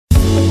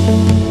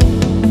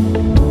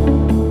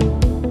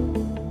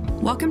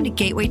Welcome to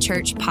Gateway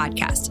Church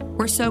Podcast.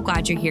 We're so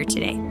glad you're here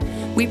today.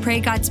 We pray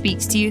God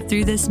speaks to you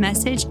through this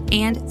message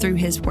and through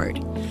His Word.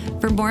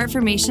 For more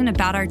information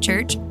about our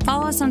church,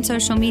 follow us on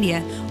social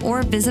media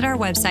or visit our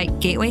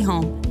website,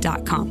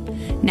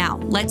 gatewayhome.com. Now,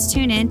 let's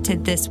tune in to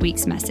this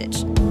week's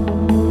message.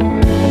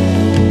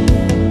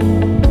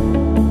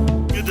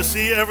 Good to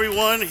see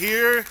everyone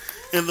here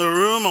in the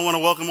room. I want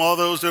to welcome all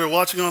those that are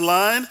watching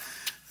online.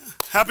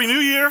 Happy New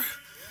Year.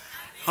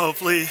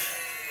 Hopefully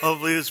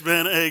it's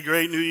been a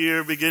great new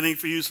year beginning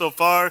for you so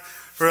far.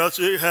 For us,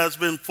 it has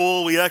been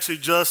full. We actually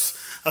just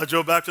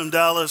drove back from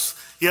Dallas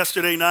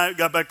yesterday night,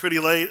 got back pretty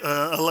late.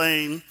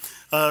 Elaine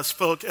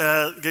spoke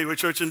at Gateway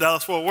Church in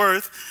Dallas-Fort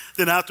Worth.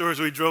 Then afterwards,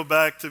 we drove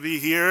back to be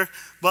here.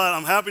 But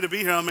I'm happy to be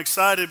here. I'm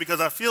excited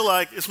because I feel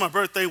like it's my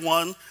birthday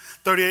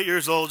 38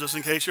 years old, just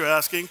in case you're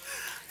asking.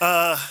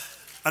 I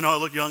know I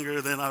look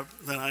younger than I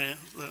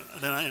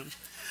am.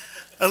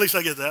 At least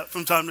I get that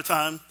from time to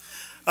time.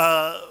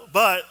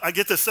 But I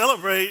get to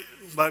celebrate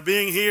by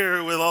being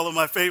here with all of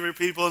my favorite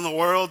people in the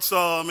world. So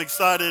I'm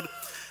excited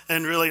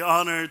and really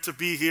honored to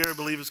be here. I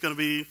believe it's going to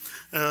be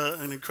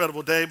an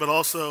incredible day, but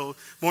also,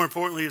 more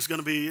importantly, it's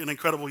going to be an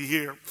incredible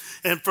year.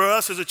 And for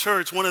us as a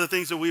church, one of the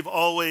things that we've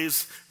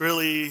always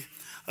really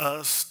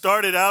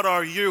started out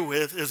our year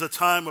with is a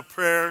time of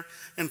prayer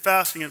and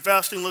fasting. And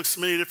fasting looks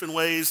many different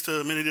ways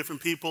to many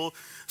different people.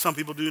 Some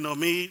people do no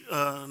meat,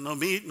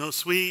 no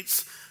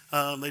sweets.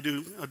 They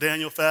do a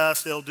Daniel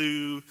fast. They'll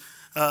do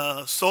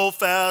soul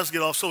fast,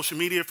 get off social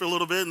media for a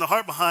little bit. And the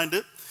heart behind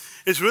it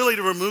is really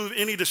to remove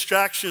any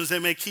distractions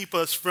that may keep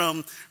us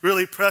from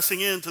really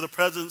pressing into the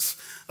presence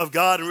of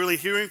God and really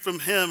hearing from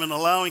Him and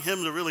allowing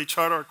Him to really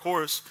chart our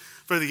course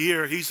for the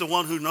year. He's the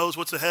one who knows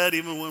what's ahead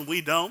even when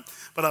we don't.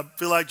 But I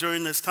feel like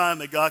during this time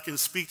that God can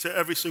speak to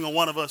every single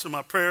one of us. And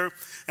my prayer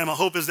and my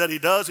hope is that He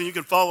does. And you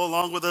can follow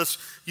along with us,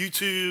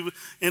 YouTube,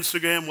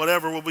 Instagram,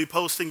 whatever. We'll be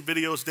posting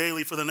videos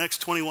daily for the next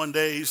 21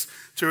 days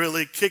to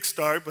really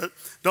kickstart. But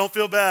don't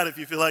feel bad if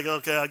you feel like,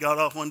 okay, I got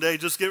off one day.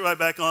 Just get right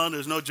back on.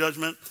 There's no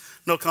judgment,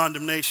 no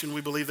condemnation.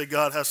 We believe that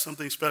God has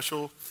something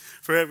special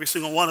for every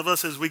single one of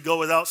us as we go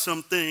without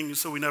some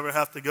things, so we never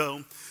have to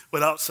go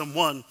without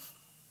someone.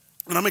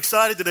 And I'm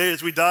excited today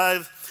as we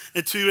dive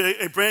into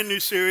a brand new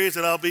series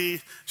that I'll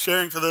be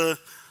sharing for the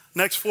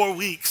next 4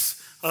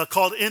 weeks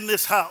called In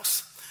This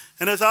House.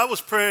 And as I was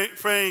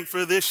praying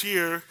for this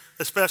year,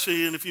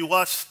 especially, and if you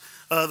watched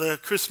the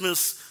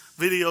Christmas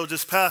video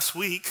this past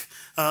week,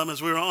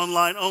 as we were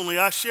online only,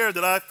 I shared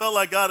that I felt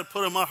like God had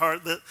put in my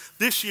heart that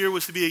this year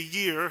was to be a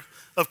year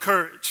of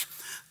courage.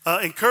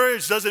 And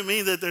courage doesn't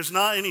mean that there's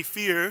not any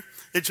fear.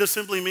 It just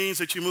simply means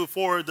that you move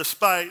forward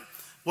despite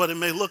what it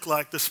may look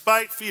like.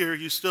 Despite fear,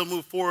 you still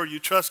move forward. You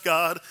trust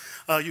God.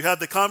 You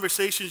have the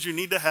conversations you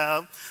need to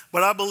have.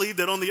 But I believe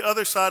that on the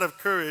other side of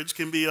courage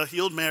can be a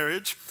healed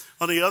marriage.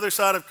 On the other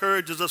side of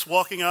courage is us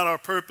walking out our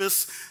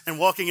purpose and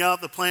walking out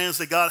the plans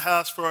that God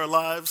has for our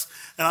lives.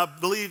 And I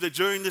believe that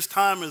during this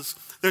time,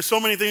 there's so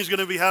many things going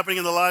to be happening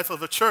in the life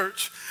of a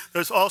church.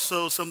 There's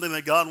also something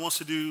that God wants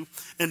to do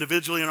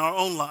individually in our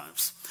own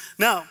lives.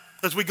 Now,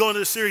 as we go into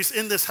the series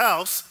In This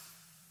House,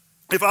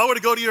 if I were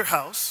to go to your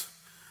house,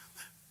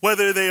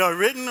 whether they are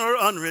written or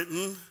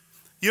unwritten,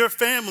 your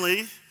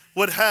family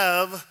would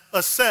have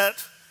a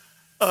set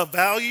of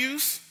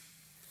values,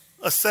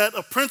 a set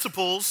of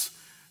principles,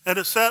 and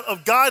a set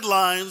of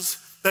guidelines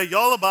that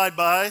y'all abide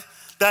by,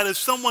 that if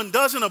someone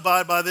doesn't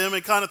abide by them,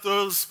 it kind of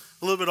throws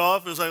a little bit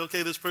off, and it's like,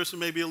 okay, this person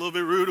may be a little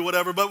bit rude or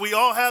whatever, but we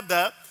all have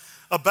that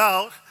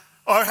about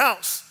our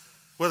house,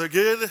 whether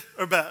good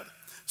or bad.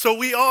 So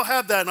we all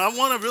have that, and I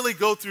want to really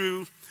go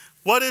through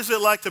what is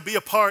it like to be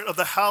a part of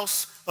the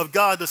house of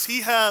God. Does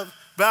He have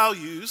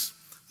values?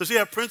 Does He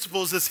have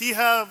principles? Does He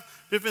have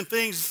different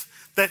things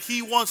that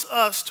He wants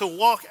us to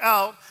walk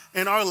out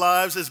in our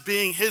lives as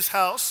being His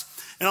house?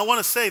 And I want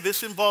to say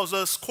this involves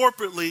us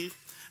corporately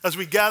as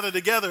we gather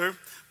together,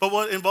 but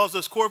what involves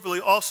us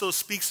corporately also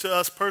speaks to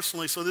us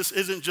personally. So this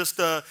isn't just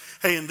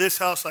hey, in this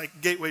house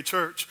like Gateway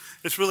Church.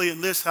 It's really in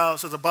this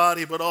house as a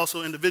body, but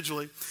also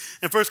individually.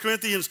 And 1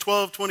 Corinthians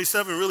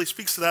 12:27 really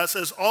speaks to that. It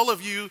says, all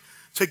of you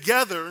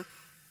together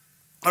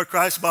are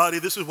Christ's body.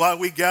 This is why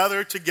we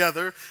gather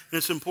together. And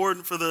it's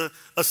important for the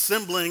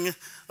assembling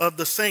of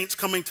the saints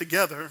coming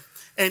together.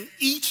 And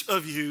each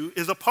of you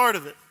is a part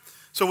of it.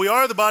 So we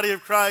are the body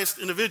of Christ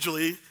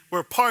individually. We're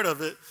a part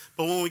of it.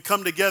 But when we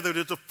come together,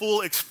 there's a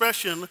full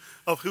expression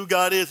of who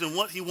God is and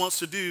what He wants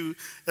to do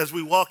as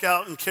we walk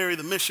out and carry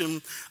the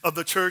mission of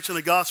the church and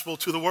the gospel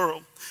to the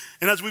world.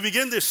 And as we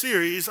begin this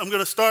series, I'm going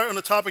to start on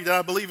a topic that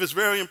I believe is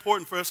very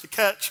important for us to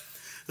catch,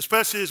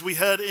 especially as we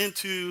head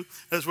into,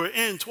 as we're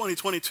in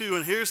 2022.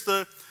 And here's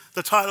the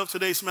title of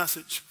today's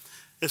message.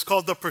 It's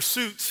called The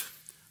Pursuit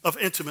of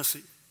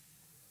Intimacy.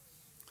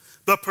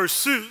 The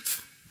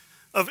Pursuit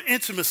of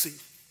Intimacy.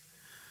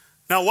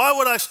 Now, why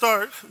would I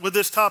start with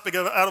this topic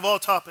out of all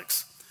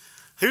topics?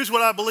 Here's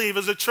what I believe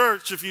as a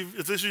church, if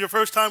this is your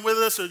first time with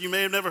us, or you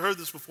may have never heard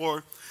this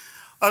before,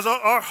 as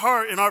our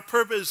heart and our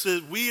purpose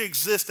is we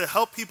exist to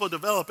help people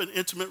develop an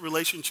intimate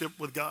relationship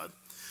with God.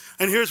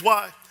 And here's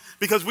why.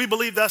 Because we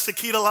believe that's the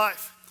key to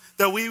life,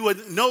 that we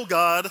would know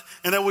God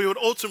and that we would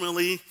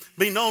ultimately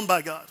be known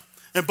by God.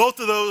 And both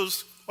of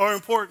those are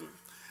important.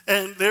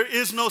 And there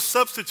is no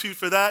substitute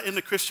for that in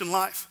the Christian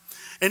life.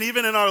 And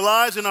even in our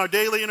lives, in our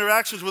daily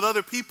interactions with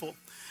other people.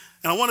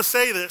 And I want to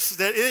say this,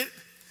 that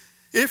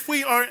if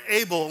we aren't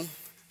able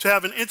to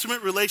have an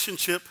intimate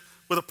relationship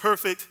with a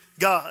perfect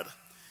God,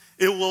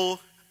 it will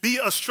be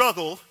a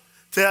struggle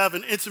to have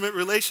an intimate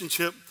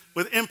relationship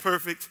with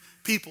imperfect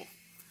people.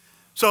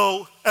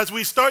 So as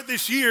we start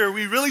this year,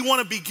 we really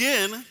want to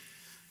begin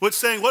with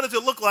saying, what does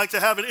it look like to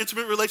have an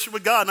intimate relationship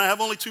with God? And I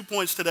have only 2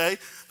 points today.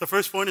 The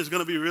first point is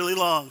going to be really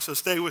long, so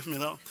stay with me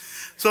though.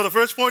 So the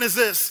first point is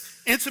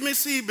this: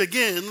 intimacy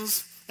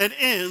begins and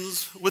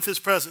ends with his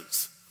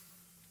presence.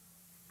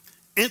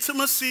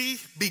 Intimacy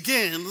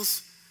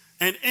begins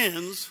and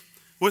ends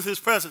with his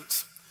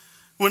presence.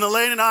 When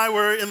Elaine and I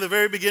were in the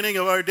very beginning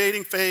of our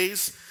dating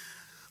phase,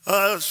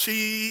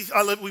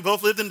 we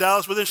both lived in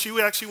Dallas, but then she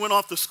actually went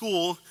off to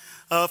school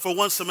for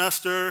 1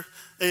 semester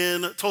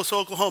in Tulsa,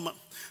 Oklahoma.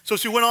 So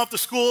she went off to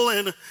school,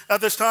 and at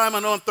this time, I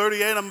know I'm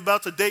 38, I'm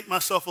about to date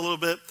myself a little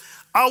bit.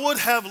 I would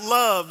have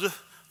loved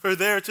for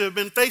there to have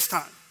been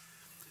FaceTime.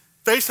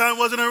 FaceTime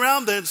wasn't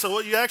around then, so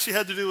what you actually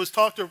had to do was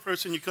talk to a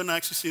person, you couldn't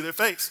actually see their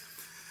face.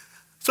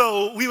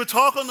 So we would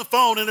talk on the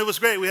phone, and it was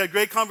great. We had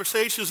great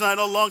conversations, and I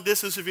know long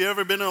distance, if you've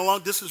ever been in a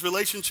long distance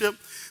relationship,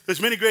 there's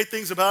many great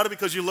things about it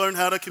because you learn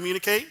how to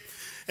communicate,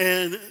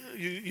 and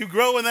you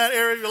grow in that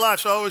area of your life,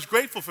 so I was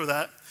grateful for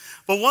that.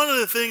 But one of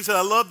the things that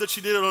I loved that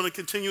she did it on a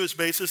continuous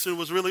basis, it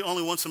was really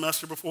only 1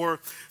 semester before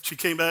she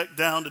came back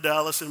down to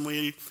Dallas, and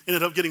we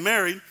ended up getting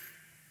married,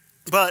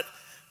 but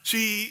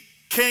she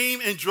came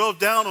and drove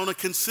down on a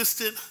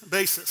consistent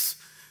basis.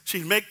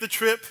 She'd make the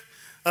trip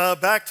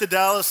back to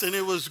Dallas, and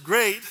it was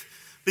great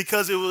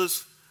because it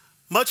was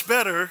much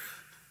better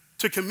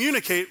to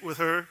communicate with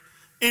her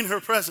in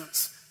her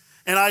presence.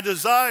 And I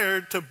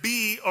desired to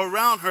be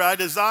around her. I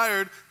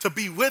desired to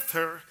be with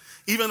her.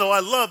 Even though I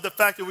loved the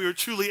fact that we were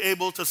truly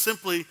able to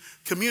simply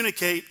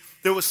communicate,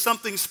 there was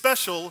something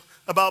special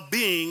about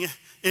being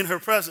in her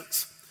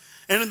presence.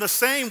 And in the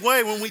same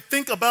way, when we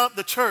think about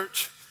the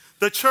church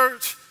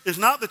is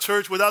not the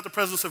church without the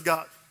presence of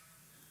God.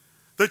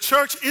 The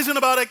church isn't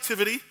about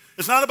activity.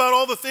 It's not about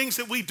all the things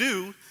that we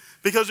do.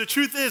 Because the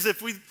truth is,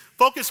 if we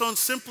focus on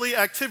simply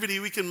activity,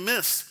 we can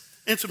miss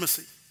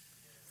intimacy.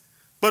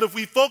 But if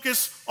we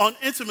focus on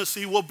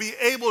intimacy, we'll be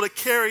able to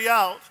carry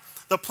out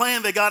the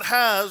plan that God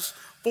has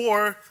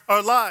for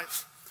our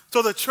lives.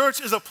 So the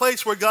church is a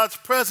place where God's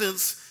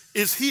presence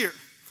is here.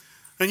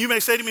 And you may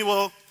say to me,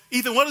 well,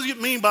 Ethan, what does it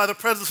mean by the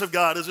presence of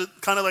God? Is it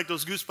kind of like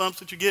those goosebumps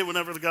that you get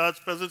whenever God's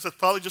presence? That's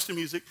probably just the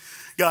music,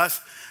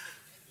 guys.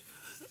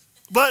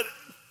 But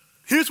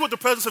here's what the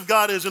presence of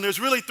God is, and there's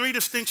really 3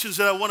 distinctions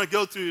that I want to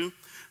go through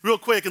real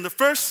quick. And the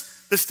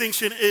first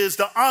distinction is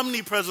the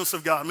omnipresence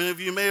of God. Many of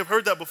you may have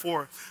heard that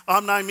before.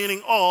 Omni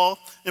meaning all,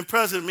 and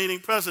present meaning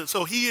present.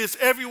 So he is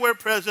everywhere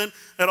present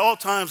at all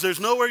times. There's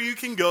nowhere you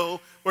can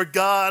go where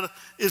God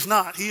is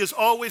not. He is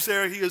always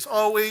there. He is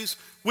always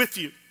with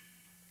you.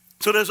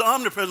 So there's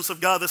omnipresence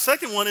of God. The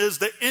second one is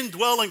the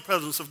indwelling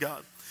presence of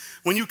God.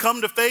 When you come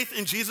to faith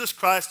in Jesus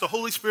Christ, the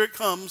Holy Spirit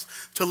comes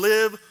to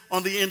live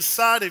on the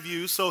inside of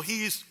you. So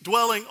he's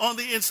dwelling on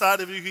the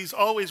inside of you. He's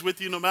always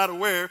with you no matter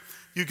where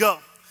you go.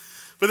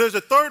 But there's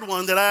a third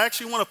one that I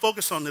actually want to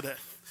focus on today.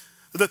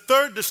 The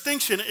third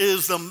distinction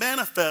is the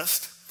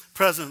manifest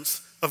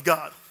presence of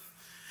God.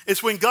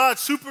 It's when God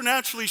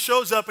supernaturally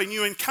shows up and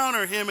you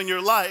encounter him and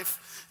your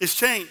life is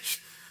changed.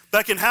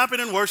 That can happen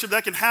in worship.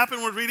 That can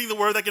happen when reading the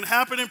word. That can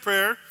happen in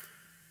prayer.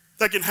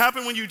 That can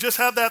happen when you just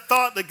have that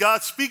thought that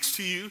God speaks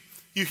to you.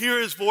 You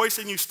hear his voice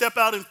and you step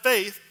out in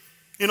faith,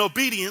 in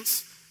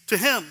obedience to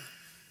him.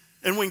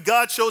 And when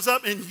God shows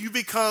up and you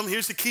become,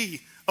 here's the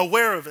key,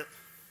 aware of it.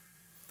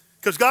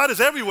 Because God is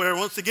everywhere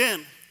once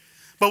again.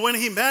 But when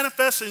he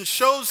manifests and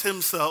shows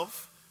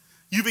himself,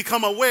 you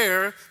become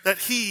aware that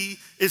he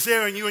is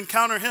there and you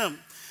encounter him.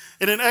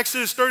 And in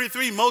Exodus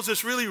 33,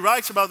 Moses really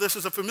writes about this.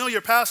 As a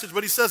familiar passage,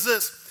 but he says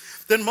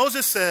this. Then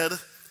Moses said,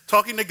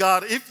 talking to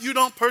God, if you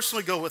don't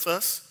personally go with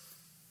us,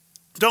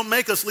 don't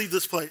make us leave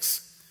this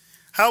place.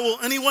 How will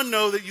anyone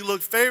know that you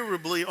look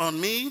favorably on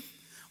me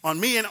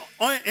and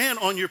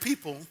on your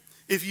people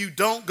if you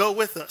don't go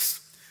with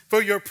us?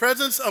 For your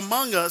presence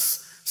among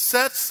us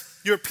sets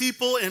your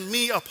people and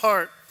me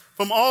apart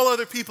from all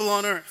other people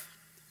on earth.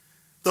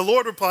 The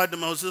Lord replied to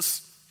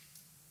Moses,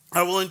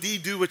 I will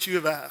indeed do what you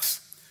have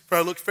asked, for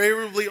I look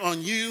favorably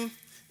on you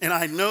and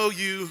I know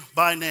you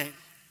by name.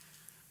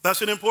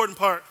 That's an important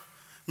part.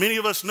 Many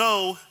of us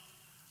know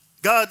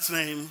God's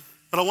name,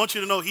 but I want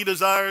you to know he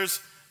desires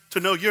to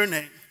know your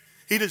name.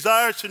 He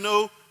desires to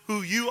know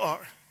who you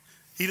are.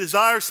 He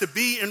desires to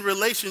be in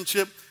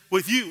relationship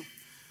with you.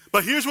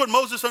 But here's what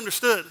Moses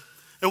understood,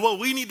 and what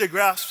we need to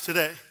grasp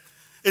today,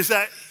 is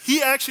that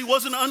he actually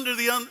wasn't under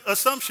the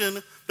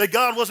assumption that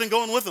God wasn't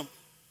going with him.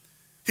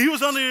 He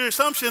was under the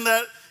assumption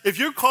that if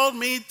you called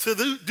me to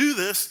do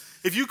this,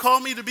 if you call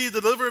me to be the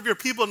deliverer of your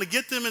people and to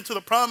get them into the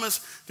promise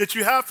that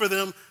you have for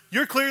them,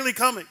 you're clearly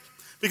coming.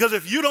 Because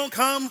if you don't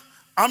come,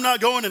 I'm not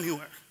going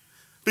anywhere.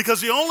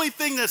 Because the only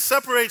thing that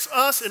separates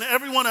us and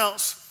everyone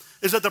else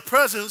is that the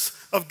presence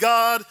of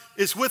God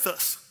is with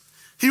us.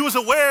 He was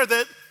aware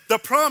that the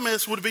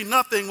promise would be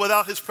nothing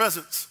without his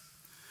presence.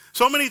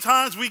 So many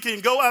times we can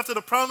go after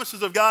the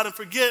promises of God and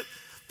forget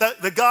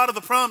that the God of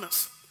the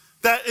promise,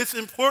 that it's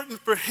important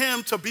for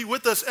him to be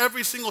with us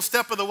every single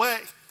step of the way.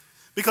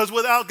 Because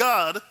without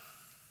God,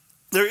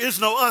 there is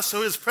no us,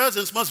 so his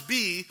presence must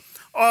be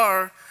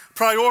our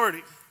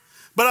priority.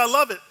 But I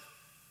love it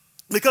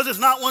because it's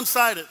not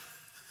one-sided.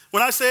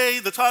 When I say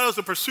the title is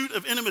The Pursuit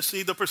of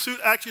Intimacy, the pursuit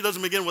actually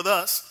doesn't begin with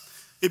us.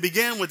 It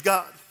began with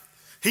God.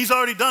 He's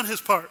already done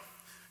his part.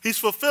 He's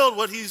fulfilled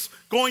what he's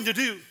going to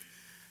do.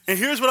 And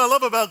here's what I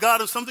love about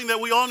God, and something that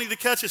we all need to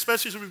catch,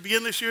 especially as we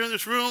begin this year in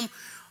this room,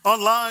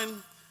 online,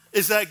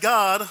 is that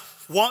God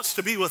wants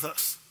to be with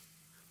us.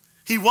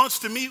 He wants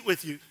to meet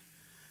with you.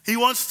 He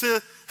wants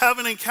to have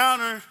an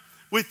encounter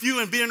with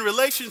you and be in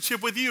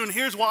relationship with you. And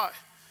here's why.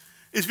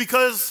 It's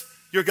because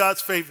you're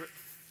God's favorite.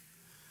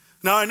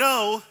 Now I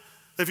know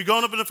if you're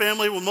growing up in a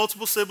family with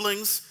multiple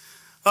siblings,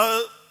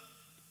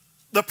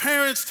 the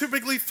parents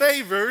typically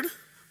favored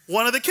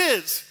one of the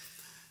kids.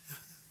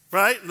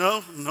 Right?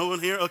 No one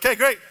here? Okay,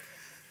 great.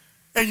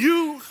 And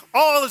you,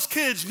 all as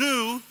kids,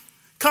 knew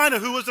kind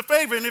of who was the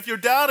favorite. And if you're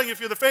doubting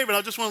if you're the favorite,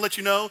 I just want to let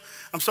you know,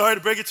 I'm sorry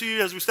to break it to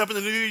you as we step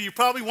into the new year, you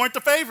probably weren't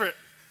the favorite.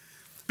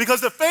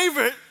 Because the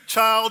favorite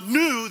child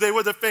knew they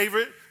were the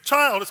favorite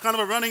child. It's kind of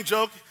a running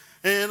joke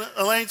in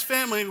Elaine's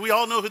family. We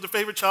all know who the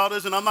favorite child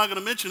is, and I'm not going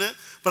to mention it,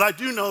 but I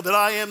do know that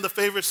I am the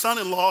favorite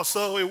son-in-law,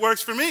 so it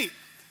works for me.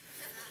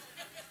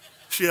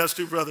 She has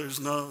 2 brothers,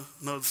 no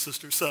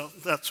sisters, so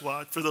that's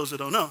why, for those that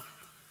don't know.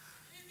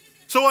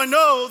 So I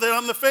know that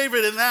I'm the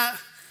favorite in that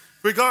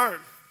regard.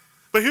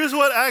 But here's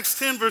what Acts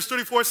 10 verse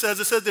 34 says.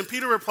 It says, then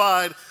Peter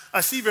replied, I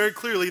see very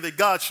clearly that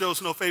God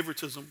shows no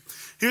favoritism.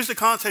 Here's the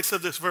context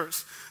of this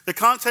verse. The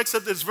context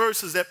of this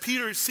verse is that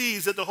Peter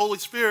sees that the Holy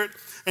Spirit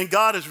and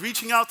God is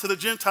reaching out to the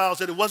Gentiles,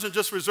 that it wasn't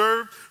just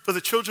reserved for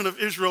the children of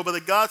Israel, but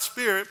that God's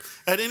Spirit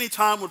at any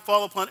time would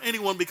fall upon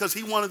anyone because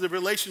he wanted the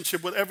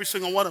relationship with every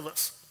single one of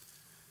us.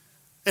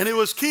 And it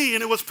was key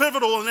and it was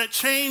pivotal, and it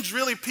changed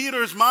really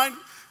Peter's frame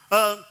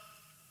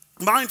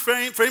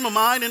of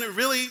mind, and it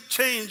really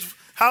changed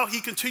how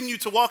he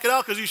continued to walk it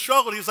out because he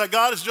struggled. He was like,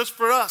 God is just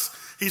for us.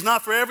 He's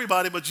not for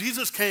everybody, but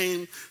Jesus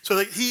came so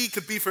that he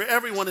could be for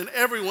everyone and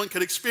everyone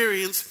could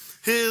experience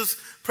his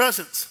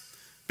presence.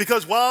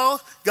 Because while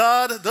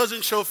God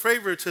doesn't show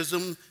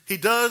favoritism, he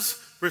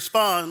does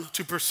respond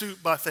to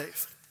pursuit by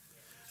faith.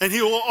 And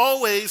he will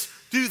always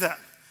do that.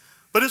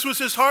 But this was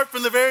his heart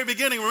from the very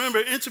beginning. Remember,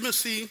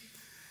 intimacy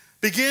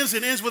begins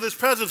and ends with his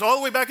presence all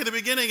the way back at the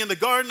beginning in the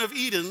Garden of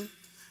Eden.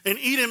 And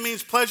Eden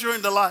means pleasure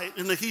and delight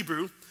in the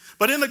Hebrew.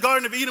 But in the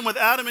Garden of Eden with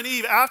Adam and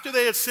Eve, after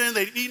they had sinned,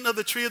 they'd eaten of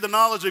the tree of the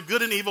knowledge of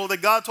good and evil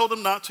that God told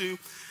them not to,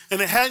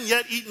 and they hadn't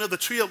yet eaten of the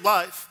tree of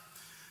life.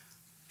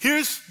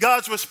 Here's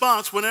God's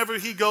response whenever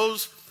he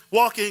goes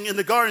walking in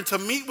the garden to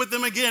meet with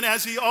them again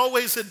as he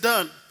always had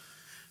done.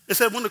 It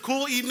said, when the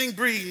cool evening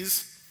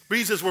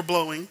breezes were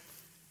blowing,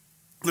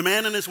 the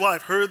man and his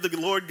wife heard the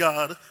Lord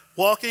God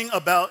walking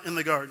about in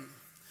the garden.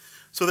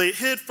 So they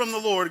hid from the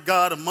Lord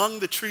God among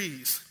the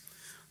trees.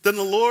 Then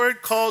the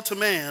Lord called to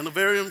man, a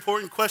very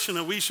important question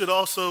that we should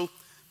also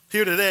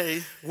hear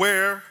today.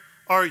 Where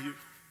are you?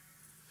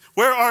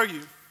 Where are you?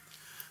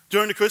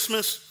 During the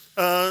Christmas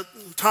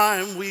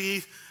time,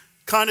 we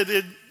kind of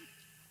did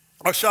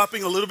our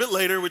shopping a little bit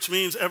later, which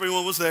means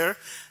everyone was there.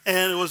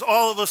 And it was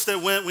all of us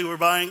that went. We were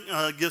buying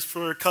gifts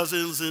for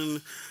cousins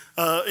and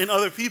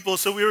other people.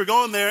 So we were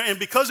going there. And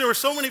because there were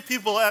so many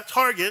people at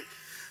Target,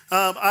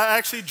 I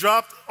actually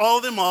dropped all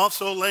of them off.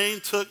 So Elaine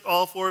took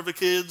all 4 of the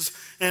kids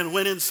and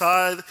went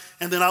inside.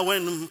 And then I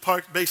went and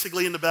parked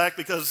basically in the back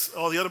because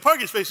all the other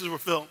parking spaces were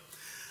filled.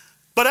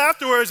 But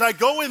afterwards, I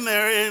go in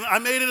there and I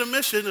made it a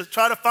mission to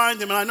try to find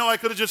them. And I know I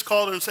could have just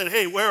called her and said,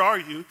 hey, where are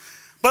you?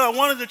 But I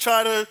wanted to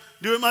try to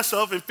do it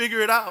myself and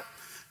figure it out.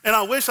 And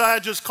I wish I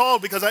had just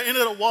called because I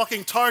ended up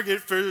walking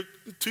Target for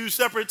 2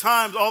 separate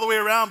times all the way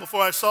around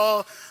before I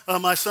saw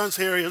my son's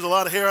hair. He has a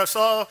lot of hair. I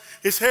saw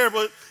his hair,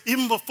 but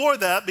even before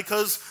that,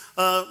 because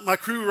my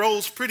crew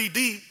rolls pretty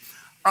deep,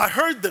 I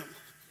heard them.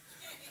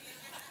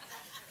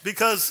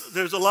 Because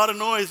there's a lot of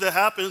noise that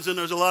happens and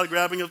there's a lot of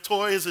grabbing of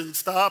toys and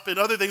stop and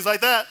other things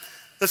like that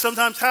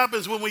sometimes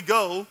happens when we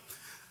go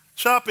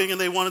shopping,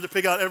 and they wanted to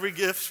pick out every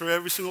gift for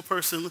every single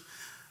person.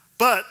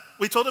 But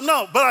we told them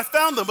no, but I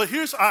found them. But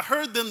I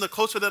heard them the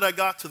closer that I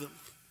got to them.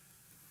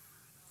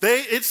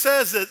 It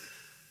says that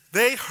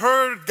they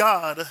heard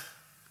God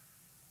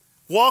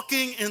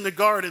walking in the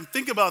garden.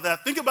 Think about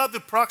that. Think about the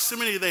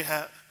proximity they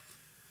had.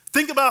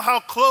 Think about how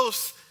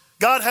close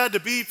God had to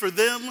be for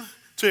them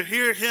to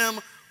hear him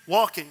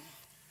walking.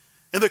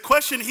 And the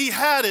question he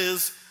had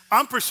is,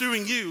 I'm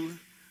pursuing you.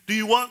 Do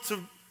you want to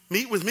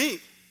meet with me?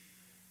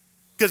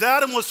 Because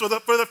Adam was for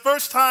the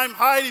first time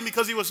hiding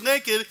because he was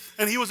naked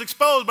and he was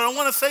exposed. But I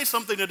want to say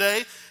something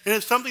today, and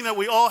it's something that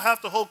we all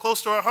have to hold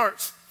close to our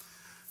hearts.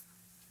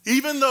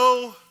 Even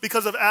though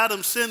because of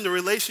Adam's sin, the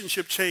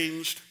relationship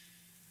changed,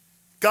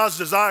 God's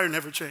desire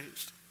never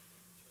changed.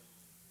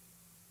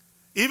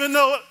 Even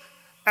though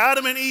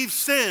Adam and Eve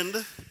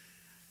sinned,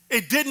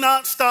 it did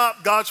not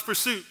stop God's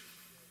pursuit.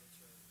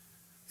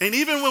 And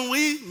even when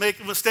we make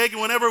a mistake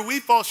and whenever we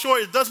fall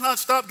short, it does not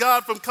stop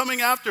God from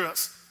coming after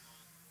us.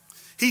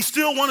 He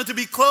still wanted to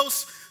be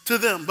close to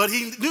them, but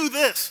he knew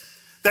this,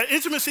 that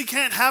intimacy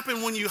can't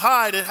happen when you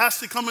hide. It has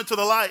to come into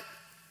the light.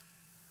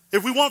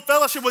 If we want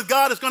fellowship with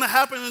God, it's going to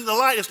happen in the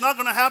light. It's not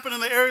going to happen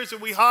in the areas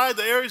that we hide,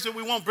 the areas that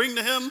we won't bring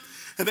to him,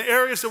 and the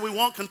areas that we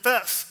won't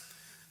confess.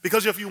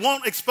 Because if you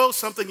won't expose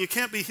something, you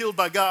can't be healed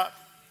by God.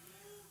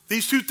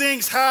 These two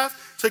things have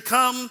to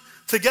come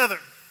together.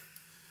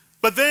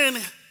 But then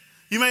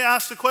you may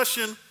ask the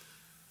question,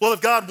 well,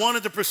 if God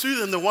wanted to pursue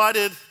them, then why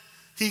did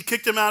he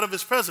kick them out of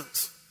his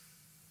presence?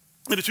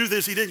 And the truth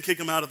is, he didn't kick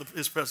them out of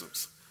his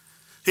presence.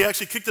 He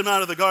actually kicked them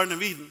out of the Garden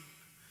of Eden.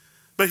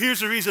 But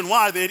here's the reason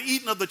why. They had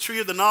eaten of the tree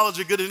of the knowledge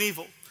of good and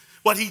evil.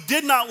 What he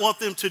did not want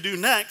them to do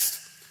next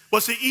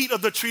was to eat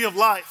of the tree of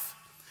life.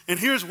 And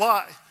here's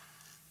why.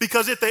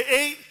 Because if they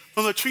ate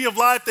from the tree of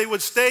life, they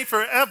would stay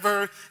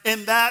forever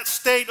in that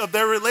state of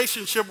their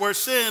relationship where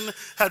sin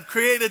had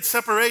created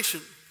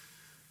separation.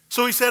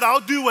 So he said,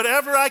 I'll do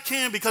whatever I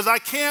can because I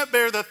can't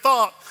bear the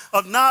thought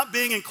of not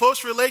being in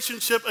close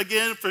relationship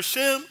again for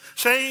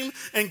shame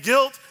and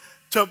guilt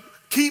to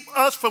keep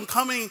us from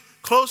coming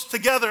close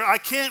together. I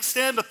can't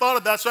stand the thought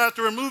of that, so I have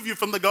to remove you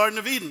from the Garden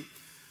of Eden.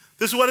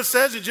 This is what it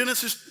says in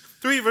Genesis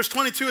 3, verse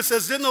 22. It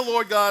says, then the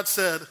Lord God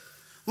said,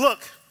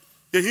 look,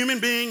 the human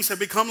beings have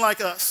become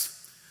like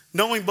us,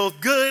 knowing both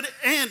good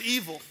and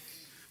evil.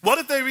 What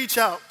if they reach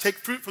out, take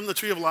fruit from the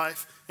tree of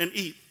life, and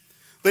eat?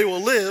 They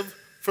will live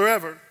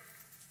forever.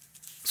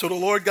 So the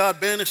Lord God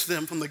banished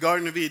them from the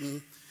Garden of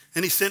Eden,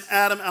 and he sent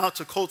Adam out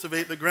to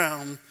cultivate the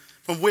ground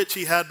from which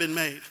he had been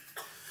made.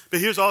 But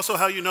here's also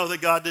how you know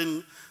that God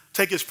didn't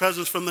take his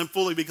presence from them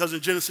fully, because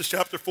in Genesis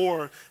chapter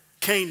 4,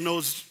 Cain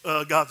knows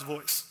God's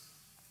voice.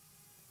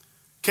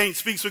 Cain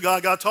speaks with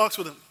God, God talks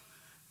with him.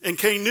 And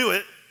Cain knew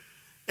it,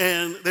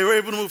 and they were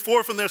able to move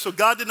forward from there. So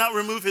God did not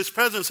remove his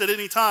presence at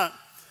any time.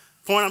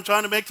 The point I'm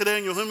trying to make today,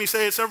 and you'll hear me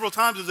say it several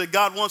times, is that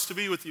God wants to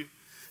be with you.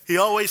 He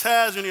always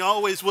has, and he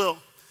always will.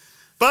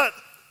 But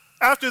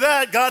after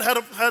that, God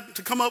had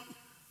to come up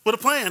with a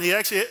plan. He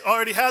actually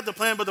already had the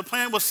plan, but the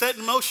plan was set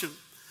in motion.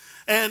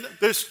 And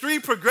there's 3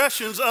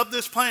 progressions of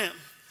this plan,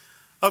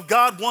 of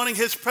God wanting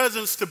his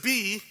presence to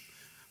be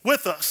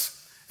with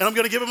us. And I'm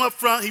going to give him up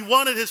front. He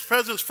wanted his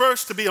presence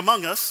first to be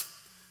among us.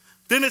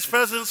 Then his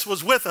presence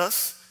was with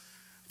us.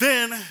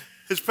 Then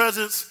his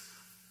presence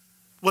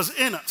was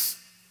in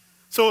us.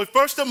 So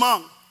first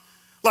among,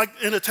 like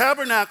in the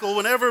tabernacle,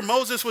 whenever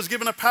Moses was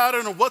given a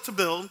pattern of what to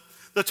build,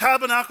 the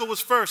tabernacle was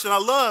first. And I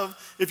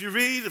love, if you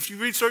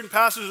read certain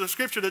passages of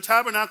scripture, the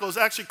tabernacle is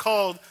actually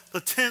called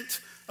the tent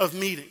of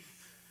meeting.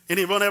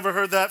 Anyone ever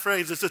heard that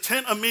phrase? It's the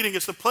tent of meeting.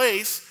 It's the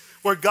place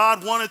where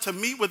God wanted to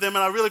meet with them.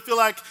 And I really feel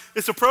like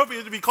it's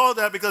appropriate to be called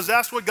that because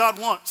that's what God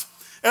wants.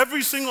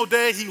 Every single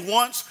day he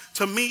wants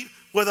to meet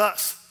with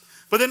us.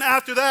 But then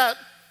after that,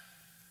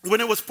 when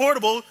it was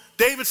portable,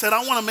 David said,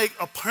 I want to make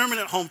a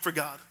permanent home for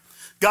God.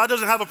 God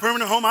doesn't have a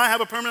permanent home. I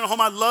have a permanent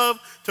home. I'd love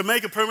to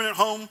make a permanent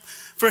home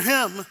for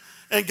him.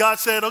 And God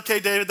said, okay,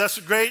 David, that's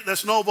great,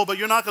 that's noble, but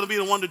you're not going to be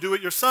the one to do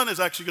it. Your son is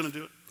actually going to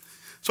do it.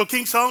 So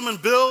King Solomon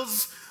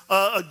builds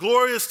a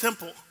glorious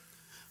temple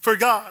for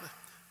God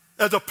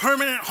as a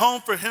permanent home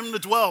for him to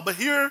dwell. But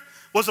here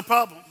was the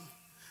problem,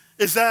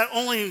 is that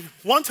only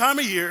one time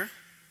a year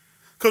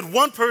could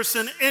one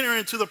person enter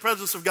into the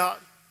presence of God.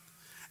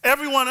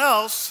 Everyone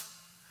else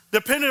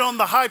depended on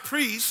the high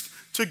priest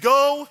to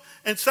go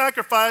and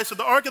sacrifice at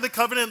the Ark of the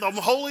Covenant, the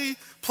holy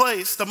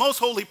place, the most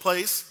holy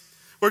place,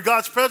 where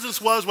God's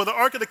presence was, where the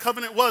Ark of the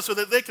Covenant was, so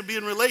that they could be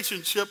in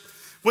relationship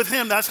with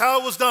him. That's how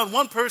it was done.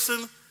 One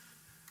person,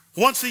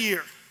 once a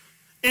year,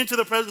 into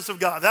the presence of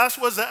God. That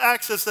was the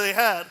access they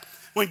had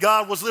when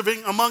God was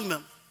living among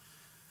them.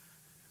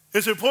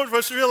 It's important for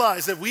us to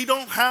realize that we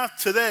don't have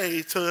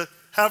today to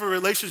have a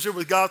relationship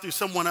with God through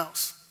someone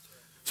else.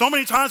 So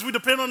many times we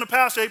depend on the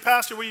pastor. Hey,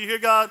 pastor, will you hear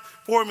God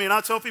for me? And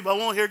I tell people, I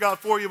won't hear God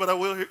for you, but I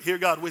will hear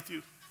God with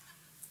you.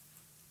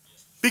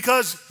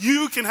 Because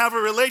you can have a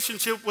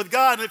relationship with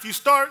God. And if you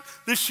start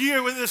this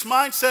year with this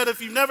mindset,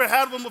 if you've never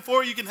had one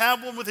before, you can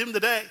have one with him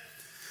today.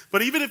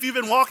 But even if you've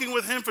been walking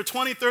with him for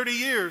 20, 30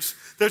 years,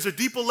 there's a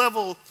deeper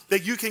level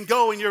that you can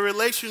go in your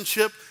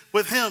relationship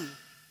with him.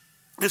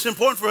 It's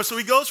important for us. So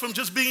he goes from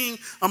just being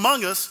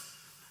among us.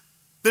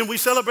 Then we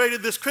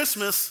celebrated this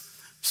Christmas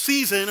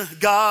season,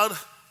 God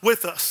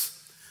with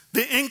us.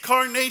 The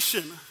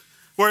incarnation,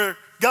 where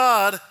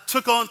God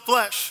took on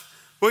flesh,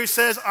 where he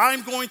says,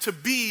 I'm going to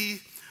be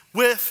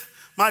with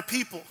my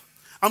people.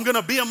 I'm going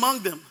to be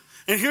among them.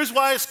 And here's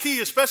why it's key,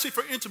 especially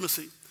for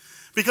intimacy.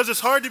 Because it's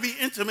hard to be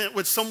intimate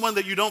with someone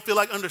that you don't feel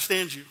like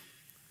understands you.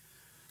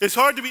 It's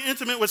hard to be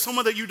intimate with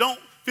someone that you don't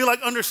feel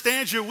like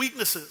understands your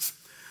weaknesses.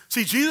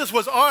 See, Jesus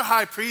was our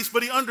high priest,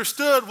 but he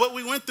understood what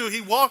we went through.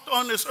 He walked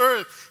on this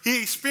earth.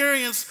 He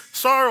experienced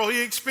sorrow.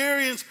 He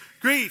experienced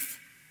grief.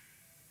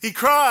 He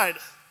cried.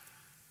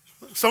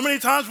 So many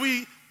times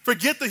we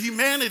forget the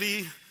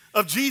humanity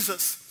of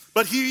Jesus.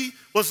 But he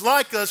was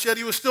like us, yet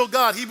he was still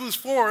God. Hebrews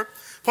 4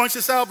 points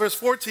this out, verse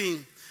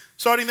 14.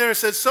 Starting there, it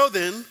says, so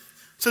then,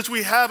 since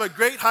we have a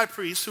great high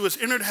priest who has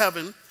entered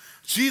heaven,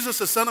 Jesus,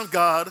 the Son of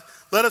God,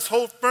 let us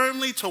hold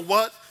firmly to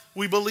what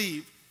we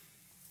believe.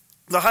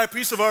 The high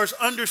priest of ours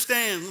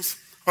understands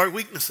our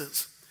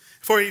weaknesses,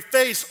 for he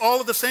faced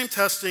all of the same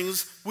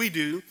testings we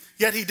do,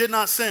 yet he did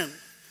not sin.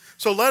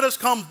 So let us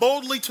come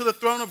boldly to the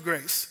throne of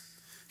grace.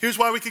 Here's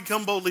why we can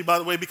come boldly, by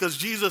the way, because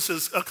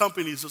Jesus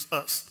accompanies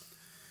us.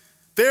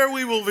 There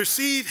we will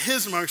receive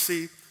his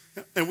mercy,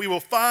 and we will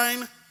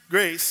find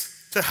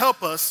grace to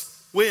help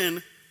us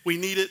when we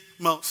need it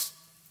most.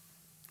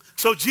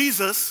 So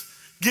Jesus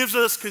gives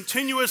us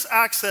continuous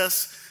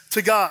access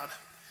to God.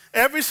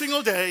 Every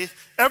single day,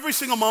 every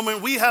single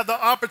moment, we have the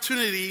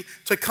opportunity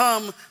to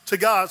come to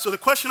God. So the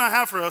question I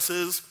have for us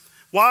is,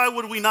 why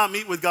would we not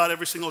meet with God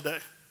every single day?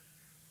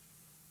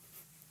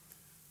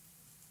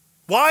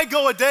 Why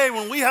go a day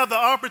when we have the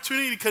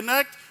opportunity to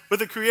connect with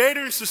the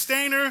creator and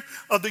sustainer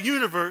of the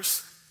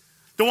universe,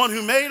 the one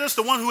who made us,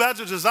 the one who has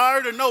a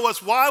desire to know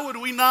us? Why would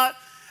we not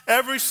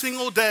every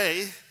single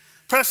day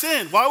press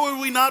in? Why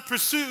would we not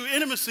pursue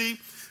intimacy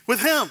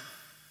with him?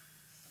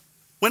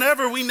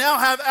 Whenever we now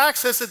have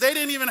access that they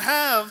didn't even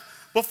have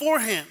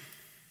beforehand.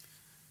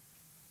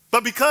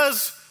 But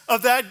because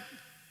of that,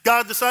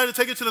 God decided to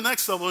take it to the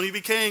next level, and he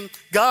became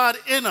God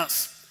in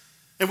us.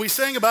 And we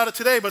sang about it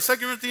today, but 2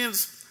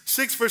 Corinthians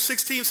 6 verse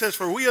 16 says,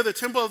 for we are the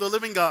temple of the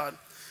living God.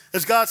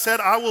 As God said,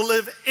 I will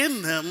live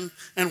in them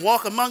and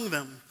walk among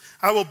them.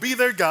 I will be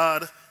their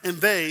God, and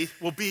they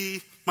will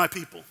be my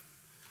people.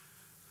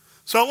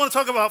 So I want to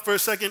talk about for a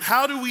second,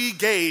 how do we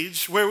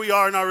gauge where we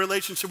are in our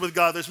relationship with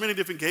God? There's many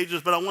different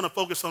gauges, but I want to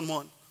focus on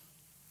one.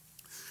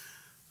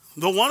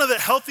 One of the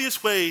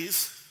healthiest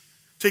ways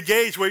to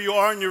gauge where you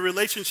are in your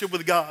relationship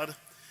with God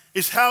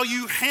is how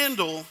you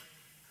handle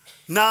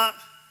not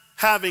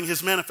having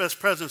his manifest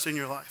presence in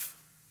your life.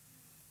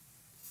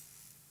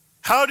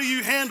 How do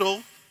you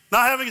handle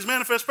not having his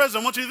manifest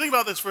presence? I want you to think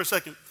about this for a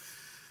second.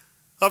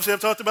 Obviously, I've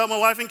talked about my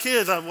wife and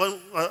kids. I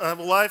have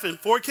a wife and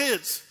 4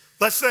 kids.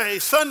 Let's say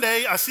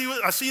Sunday, I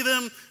see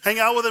them, hang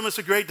out with them. It's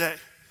a great day.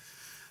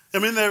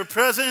 I'm in their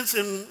presence,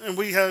 and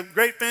we have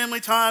great family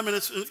time, and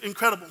it's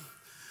incredible.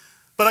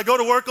 But I go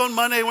to work on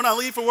Monday. When I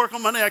leave for work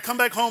on Monday, I come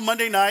back home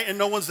Monday night, and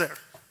no one's there.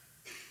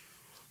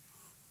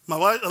 My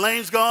wife,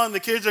 Elaine's gone. The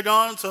kids are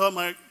gone. So I'm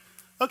like,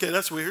 okay,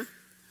 that's weird.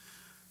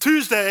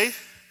 Tuesday,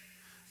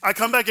 I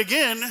come back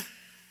again.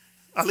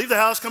 I leave the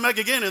house, come back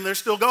again, and they're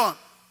still gone.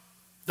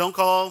 Don't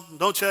call,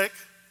 don't check,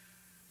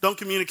 don't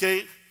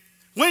communicate.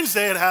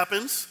 Wednesday it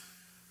happens.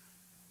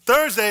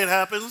 Thursday it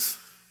happens.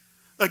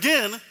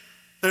 Again,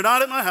 they're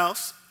not at my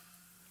house.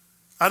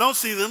 I don't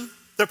see them.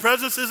 Their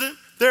presence isn't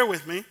there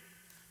with me.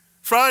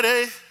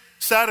 Friday,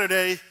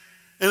 Saturday,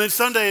 and then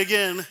Sunday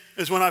again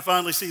is when I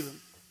finally see them.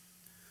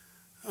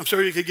 I'm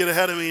sure you could get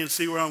ahead of me and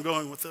see where I'm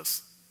going with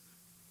this.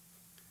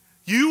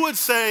 You would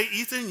say,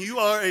 Ethan, you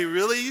are a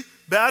really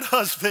bad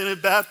husband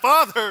and bad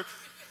father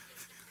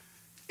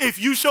if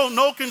you show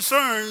no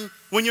concern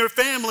when your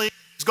family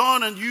is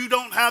gone and you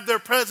don't have their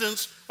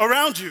presence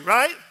around you,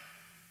 right?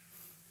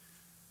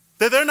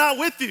 That they're not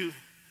with you.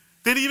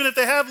 That even if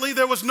they have leave,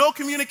 there was no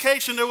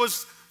communication, there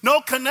was no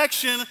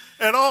connection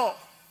at all,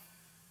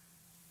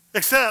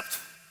 except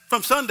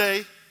from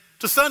Sunday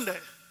to Sunday.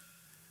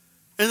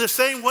 In the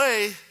same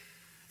way,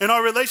 in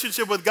our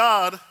relationship with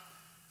God,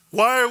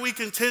 why are we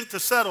content to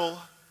settle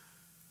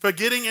for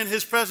getting in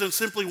his presence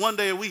simply one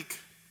day a week?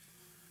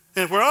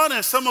 And if we're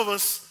honest, some of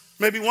us,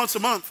 maybe once a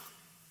month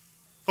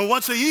or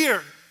once a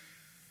year.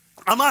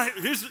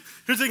 Here's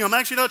the thing, I'm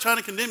actually not trying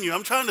to condemn you.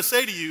 I'm trying to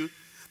say to you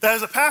that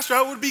as a pastor,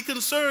 I would be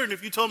concerned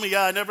if you told me,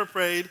 yeah, I never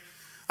prayed,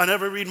 I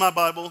never read my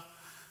Bible,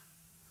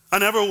 I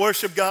never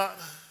worship God.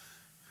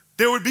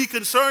 There would be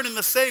concern in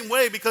the same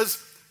way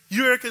because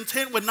you're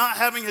content with not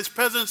having his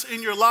presence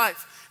in your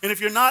life. And if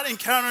you're not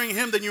encountering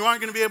him, then you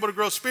aren't going to be able to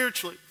grow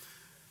spiritually.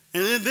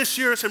 And then this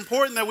year, it's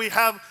important that we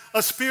have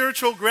a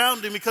spiritual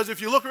grounding, because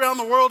if you look around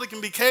the world, it can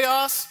be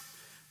chaos,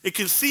 it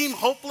can seem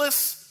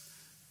hopeless,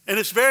 and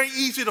it's very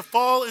easy to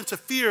fall into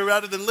fear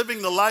rather than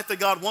living the life that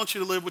God wants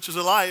you to live, which is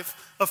a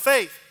life of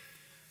faith.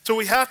 So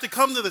we have to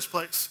come to this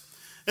place.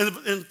 In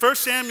 1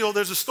 Samuel,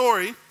 there's a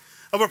story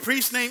of a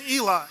priest named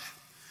Eli.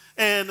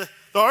 And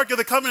the Ark of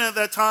the Covenant at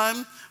that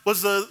time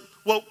was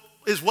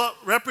what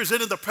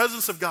represented the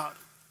presence of God.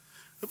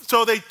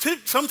 So they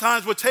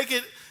sometimes would take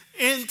it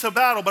into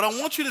battle. But I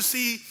want you to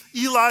see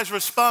Eli's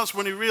response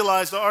when he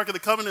realized the Ark of the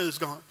Covenant is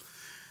gone.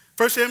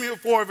 1 Samuel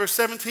 4, verse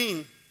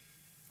 17.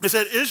 It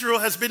said, Israel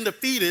has been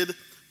defeated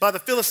by the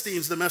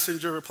Philistines, the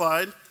messenger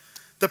replied.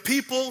 The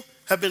people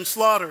have been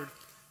slaughtered.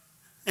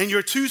 And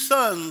your 2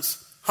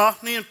 sons,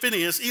 Hophni and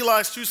Phinehas,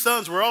 Eli's 2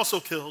 sons, were also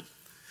killed.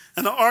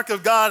 And the Ark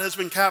of God has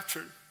been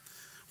captured.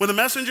 When the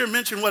messenger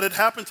mentioned what had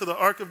happened to the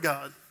Ark of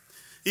God,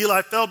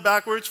 Eli fell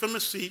backwards from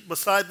his seat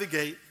beside the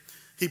gate.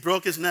 He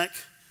broke his neck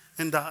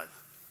and died.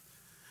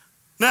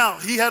 Now,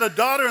 he had a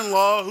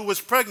daughter-in-law who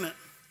was pregnant.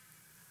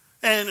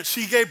 And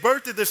she gave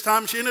birth at this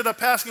time. She ended up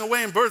passing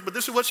away in birth, but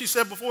this is what she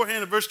said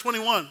beforehand in verse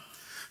 21.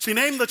 She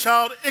named the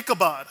child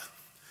Ichabod,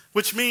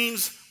 which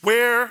means,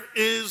 where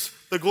is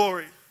the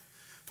glory?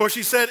 For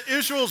she said,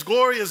 Israel's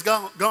glory is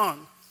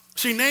gone.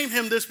 She named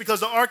him this because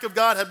the ark of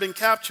God had been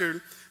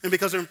captured and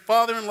because her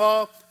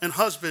father-in-law and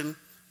husband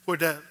were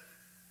dead.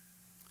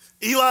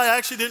 Eli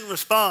actually didn't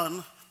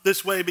respond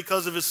this way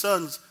because of his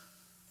sons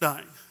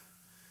dying.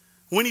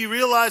 When he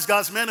realized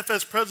God's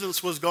manifest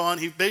presence was gone,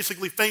 he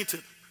basically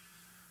fainted.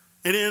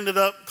 And it ended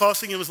up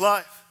costing him his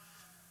life.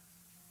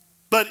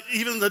 But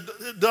even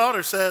the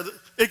daughter said,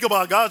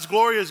 Ichabod, God's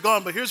glory is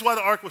gone. But here's why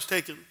the ark was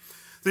taken.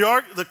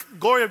 The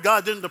glory of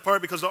God didn't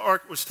depart because the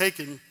ark was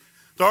taken.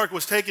 The ark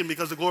was taken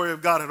because the glory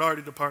of God had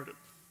already departed.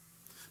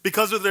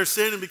 Because of their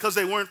sin and because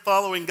they weren't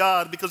following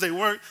God, because they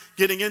weren't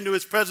getting into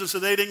his presence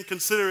and they didn't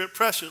consider it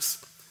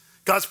precious.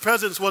 God's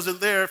presence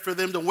wasn't there for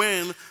them to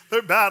win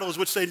their battles,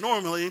 which they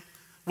normally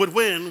would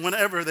win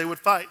whenever they would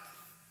fight.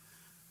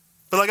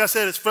 But like I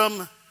said, it's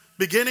from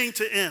beginning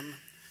to end.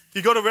 If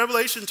you go to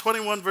Revelation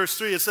 21, verse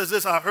 3, it says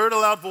this, I heard a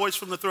loud voice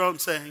from the throne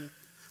saying,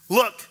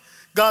 look,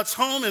 God's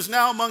home is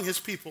now among his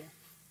people.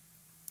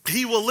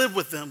 He will live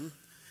with them,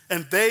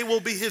 and they will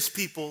be his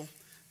people,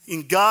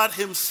 and God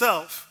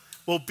himself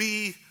will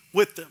be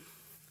with them.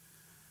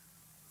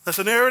 That's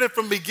a narrative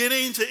from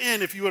beginning to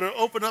end, if you were to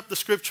open up the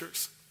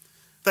scriptures,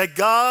 that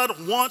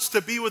God wants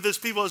to be with his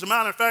people. As a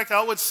matter of fact,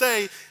 I would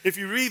say, if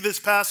you read this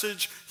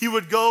passage, he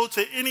would go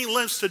to any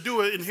lengths to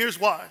do it, and here's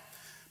why.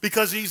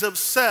 Because he's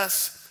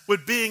obsessed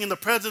with being in the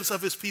presence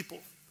of his people.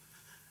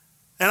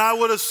 And I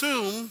would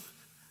assume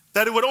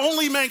that it would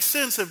only make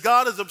sense if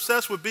God is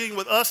obsessed with being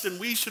with us, then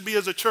we should be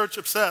as a church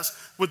obsessed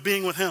with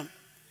being with him.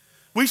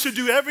 We should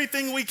do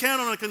everything we can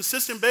on a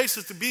consistent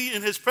basis to be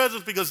in his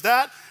presence because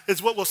that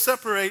is what will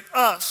separate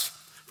us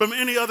from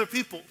any other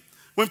people.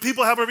 When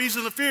people have a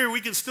reason to fear,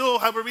 we can still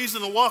have a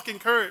reason to walk in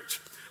courage.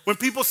 When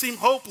people seem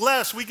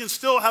hopeless, we can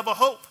still have a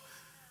hope.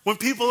 When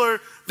people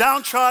are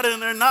downtrodden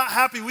and they're not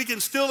happy, we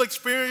can still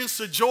experience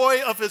the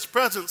joy of his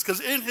presence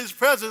because in his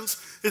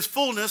presence is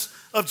fullness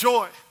of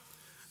joy.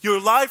 Your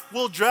life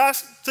will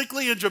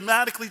drastically and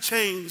dramatically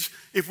change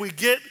if we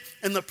get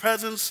in the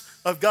presence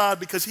of God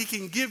because he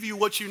can give you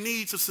what you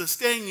need to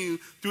sustain you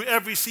through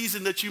every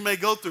season that you may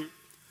go through.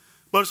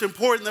 But it's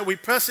important that we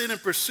press in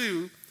and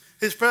pursue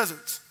his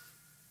presence.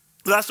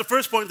 That's the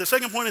first point. The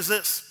second point is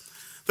this.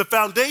 The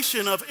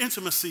foundation of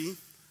intimacy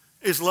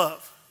is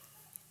love.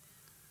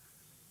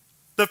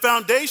 The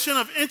foundation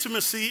of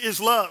intimacy is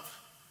love.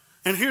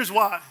 And here's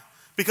why.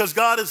 Because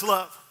God is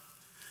love.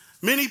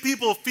 Many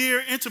people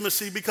fear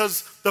intimacy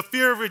because the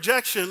fear of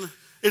rejection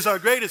is our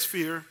greatest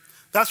fear.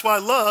 That's why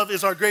love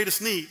is our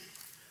greatest need.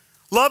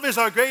 Love is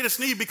our greatest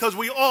need because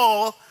we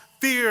all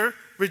fear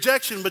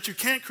rejection, but you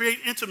can't create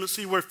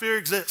intimacy where fear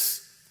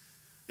exists.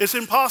 It's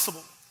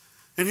impossible.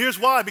 And here's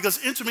why,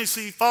 because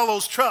intimacy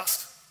follows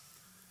trust.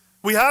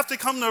 We have to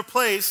come to a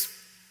place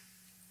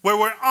where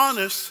we're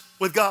honest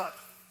with God.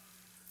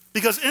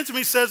 Because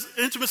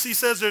intimacy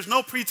says there's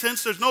no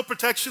pretense, there's no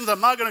protections.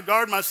 I'm not going to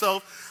guard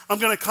myself. I'm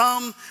going to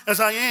come as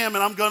I am,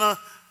 and I'm going to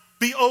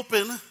be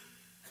open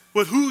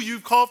with who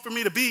you've called for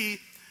me to be,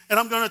 and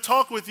I'm going to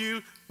talk with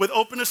you with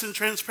openness and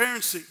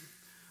transparency.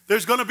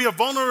 There's going to be a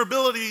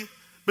vulnerability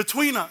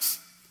between us.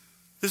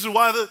 This is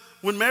why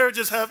when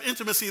marriages have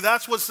intimacy,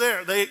 that's what's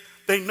there.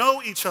 They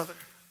know each other.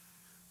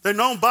 They're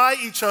known by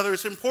each other.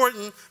 It's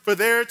important for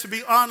there to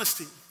be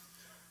honesty.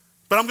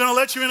 But I'm going to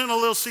let you in on a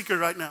little secret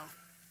right now.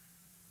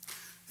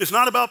 It's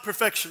not about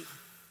perfection.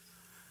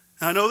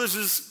 And I know this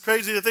is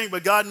crazy to think,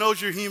 but God knows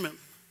you're human.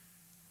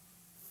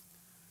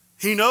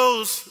 He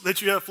knows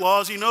that you have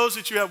flaws. He knows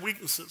that you have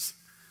weaknesses.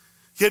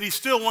 Yet he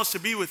still wants to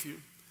be with you.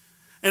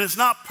 And it's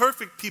not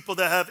perfect people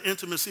that have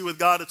intimacy with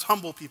God. It's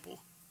humble people.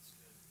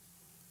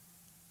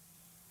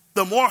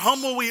 The more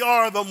humble we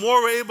are, the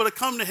more we're able to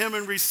come to him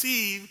and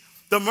receive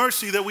the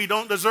mercy that we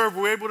don't deserve.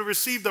 We're able to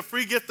receive the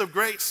free gift of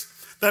grace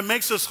that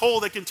makes us whole,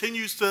 that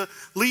continues to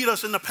lead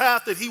us in the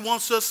path that he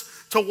wants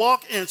us to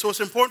walk in. So it's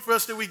important for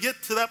us that we get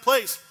to that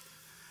place.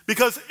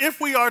 Because if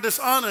we are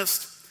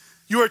dishonest,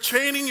 you are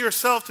training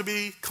yourself to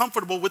be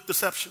comfortable with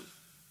deception.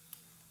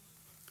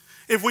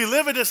 If we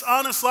live a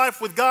dishonest life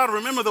with God,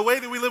 remember the way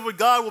that we live with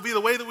God will be the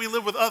way that we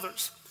live with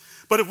others.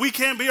 But if we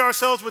can't be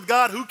ourselves with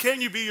God, who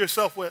can you be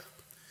yourself with?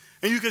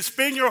 And you can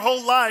spend your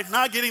whole life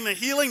not getting the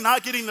healing,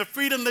 not getting the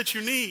freedom that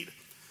you need.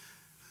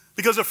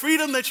 Because the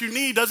freedom that you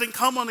need doesn't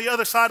come on the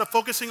other side of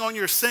focusing on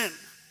your sin.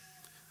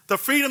 The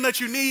freedom that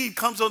you need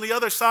comes on the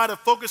other side of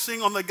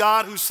focusing on the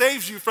God who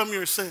saves you from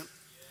your sin.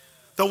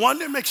 The one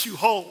that makes you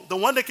whole, the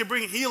one that can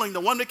bring healing, the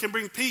one that can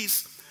bring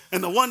peace,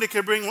 and the one that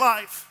can bring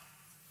life.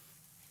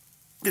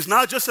 It's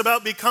not just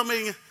about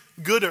becoming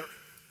gooder.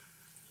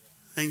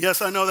 And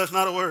yes, I know that's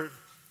not a word.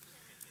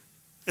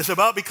 It's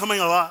about becoming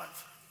alive.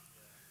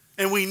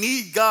 And we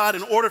need God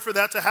in order for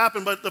that to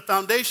happen, but the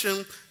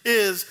foundation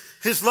is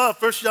his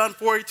love. 1 John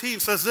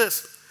 4:18 says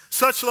this,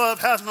 such love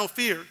has no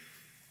fear,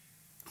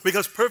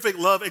 because perfect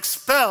love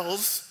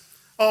expels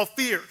all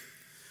fear.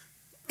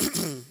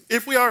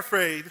 If we are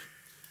afraid,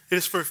 it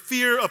is for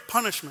fear of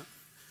punishment.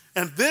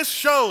 And this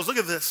shows, look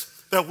at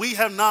this, that we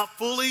have not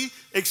fully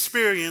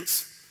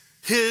experienced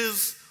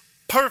his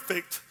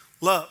perfect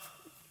love.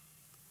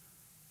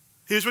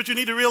 Here's what you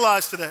need to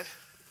realize today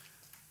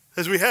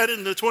as we head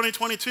into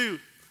 2022,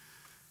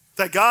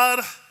 that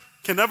God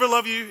can never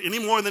love you any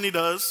more than he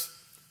does,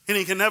 and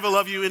he can never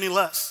love you any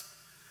less,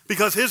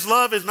 because his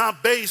love is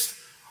not based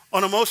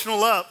on emotional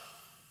love.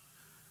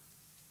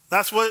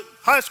 That's what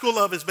high school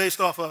love is based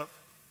off of.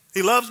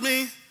 He loves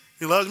me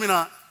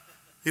not.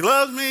 He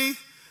loves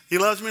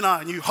me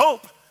not. And you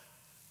hope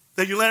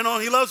that you land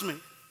on he loves me.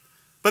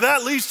 But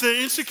that leads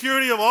to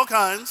insecurity of all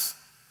kinds,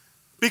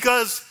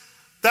 because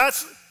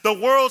that's the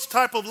world's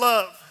type of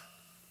love.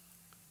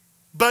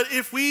 But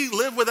if we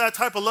live with that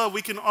type of love,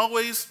 we can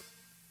always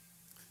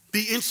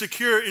be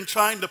insecure in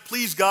trying to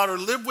please God, or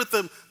live with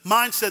the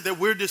mindset that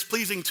we're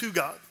displeasing to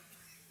God.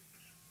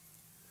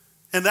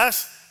 And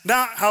that's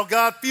not how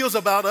God feels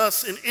about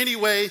us in any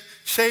way,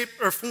 shape,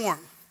 or form.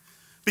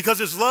 Because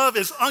his love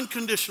is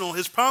unconditional.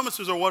 His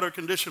promises are what are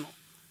conditional.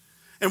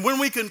 And when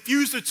we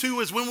confuse the two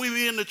is when we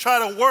begin to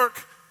try to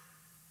work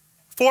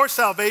for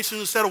salvation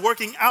instead of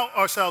working out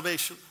our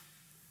salvation.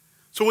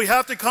 So we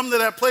have to come to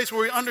that place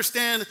where we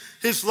understand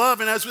his love,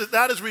 and as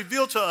that is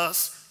revealed to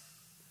us,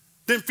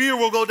 then fear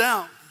will go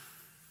down.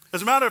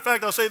 As a matter of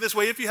fact, I'll say it this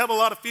way: if you have a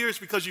lot of fear, it's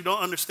because you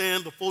don't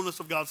understand the fullness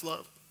of God's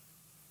love.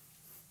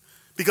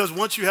 Because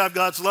once you have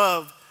God's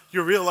love,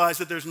 you realize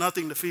that there's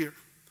nothing to fear,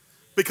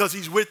 because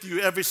he's with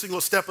you every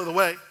single step of the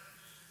way.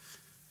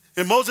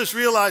 And Moses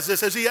realized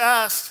this as he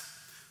asked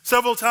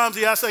several times.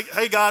 He asked, like,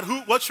 hey God,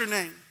 what's your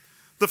name?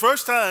 The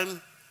first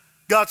time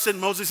God sent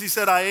Moses, he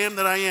said, I am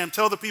that I am.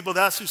 Tell the people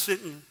that's who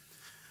sent you.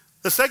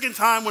 The second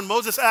time when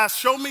Moses asked,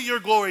 show me your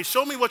glory.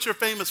 Show me what you're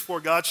famous for,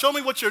 God. Show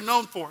me what you're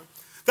known for.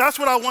 That's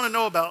what I want to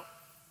know about.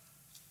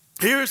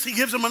 He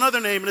gives him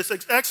another name, and it's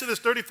Exodus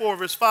 34,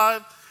 verse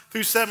 5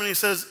 through 7. He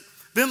says,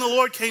 then the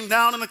Lord came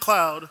down in the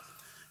cloud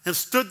and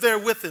stood there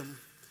with him.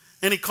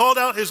 And he called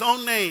out his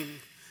own name,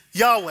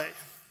 Yahweh.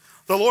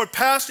 The Lord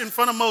passed in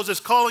front of Moses,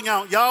 calling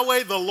out,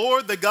 Yahweh, the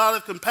Lord, the God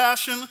of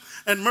compassion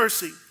and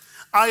mercy.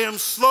 I am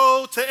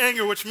slow to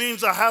anger, which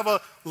means I have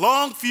a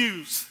long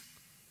fuse,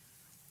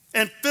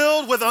 and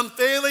filled with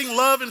unfailing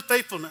love and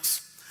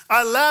faithfulness.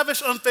 I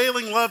lavish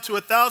unfailing love to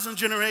 1,000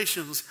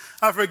 generations.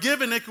 I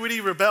forgive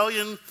iniquity,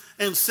 rebellion,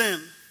 and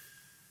sin.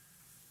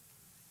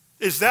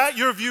 Is that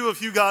your view of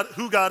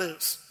who God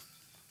is?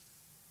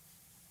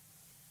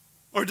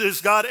 Or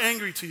is God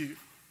angry to you?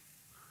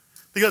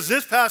 Because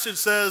this passage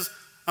says,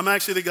 I'm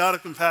actually the God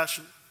of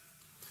compassion.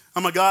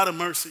 I'm a God of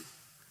mercy.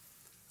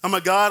 I'm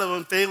a God of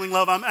unfailing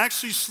love. I'm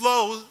actually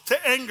slow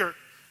to anger.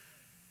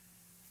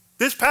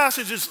 This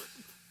passage is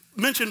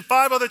mentioned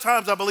 5 other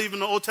times, I believe, in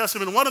the Old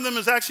Testament. One of them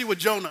is actually with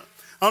Jonah.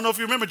 I don't know if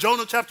you remember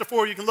Jonah chapter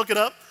 4. You can look it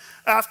up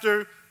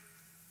after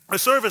a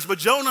service. But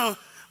Jonah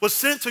was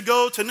sent to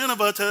go to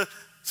Nineveh to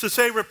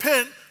say,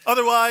 repent,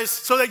 otherwise,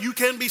 so that you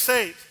can be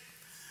saved.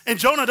 And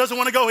Jonah doesn't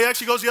want to go. He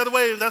actually goes the other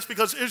way, and that's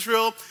because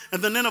Israel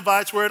and the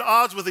Ninevites were at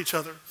odds with each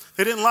other.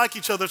 They didn't like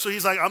each other, so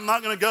he's like, I'm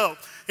not going to go.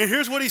 And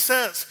here's what he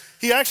says.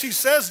 He actually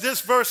says this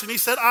verse, and he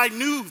said, I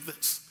knew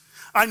this.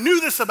 I knew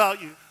this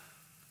about you.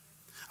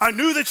 I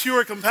knew that you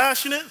were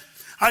compassionate.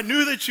 I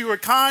knew that you were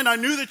kind. I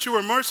knew that you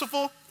were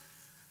merciful.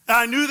 And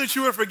I knew that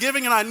you were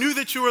forgiving, and I knew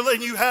that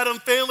you had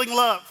unfailing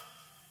love.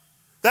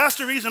 That's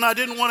the reason I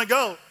didn't want to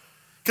go,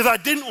 because I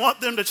didn't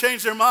want them to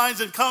change their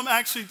minds and come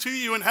actually to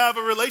you and have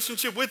a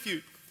relationship with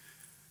you.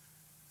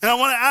 And I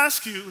want to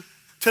ask you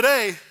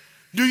today,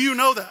 do you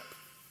know that?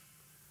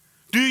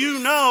 Do you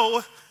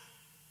know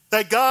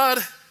that God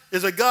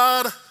is a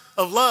God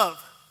of love?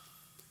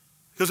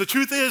 Because the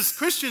truth is,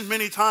 Christians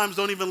many times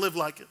don't even live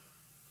like it.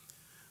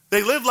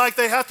 They live like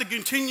they have to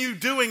continue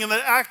doing, and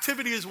that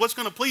activity is what's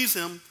going to please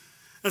him,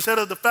 instead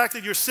of the fact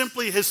that you're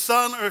simply his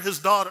son or his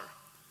daughter,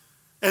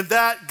 and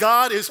that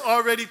God is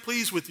already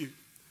pleased with you.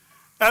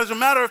 As a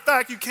matter of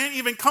fact, you can't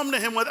even come to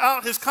him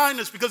without his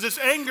kindness, because his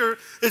anger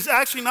is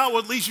actually not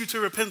what leads you to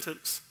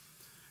repentance.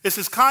 It's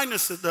his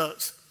kindness that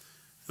does.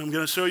 And I'm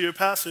going to show you a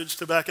passage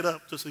to back it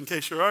up, just in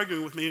case you're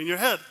arguing with me in your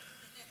head.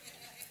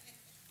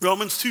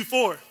 Romans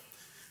 2:4.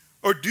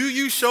 Or do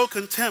you show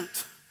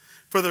contempt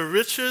for the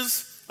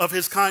riches of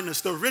his kindness,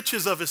 the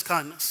riches of his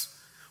kindness,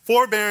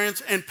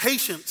 forbearance and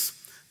patience,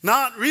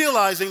 not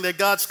realizing that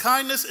God's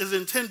kindness is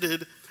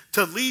intended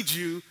to lead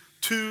you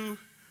to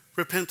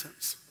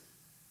repentance?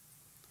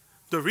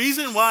 The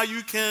reason why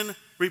you can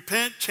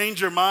repent,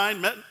 change your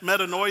mind,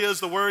 metanoia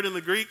is the word in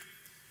the Greek,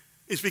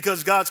 is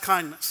because God's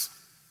kindness.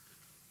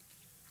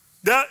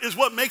 That is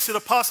what makes it a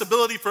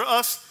possibility for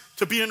us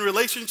to be in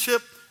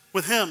relationship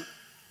with him.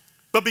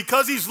 But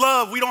because he's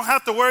love, we don't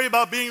have to worry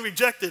about being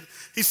rejected.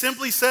 He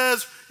simply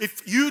says,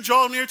 if you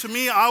draw near to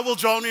me, I will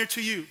draw near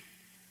to you.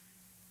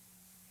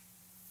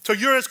 So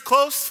you're as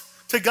close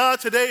to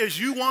God today as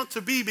you want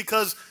to be,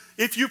 because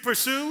if you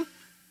pursue,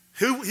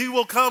 he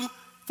will come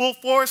full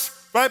force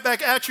right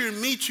back at you and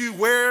meet you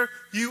where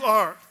you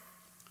are.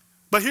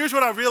 But here's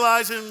what I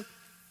realize in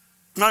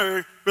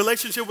my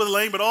relationship with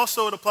Elaine, but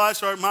also it applies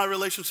to my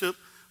relationship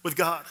with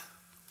God.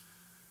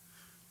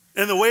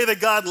 And the way that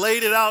God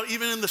laid it out,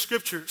 even in the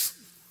scriptures,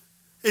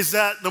 is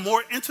that the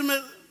more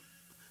intimate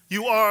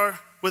you are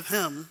with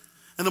him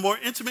and the more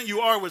intimate you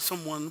are with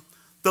someone,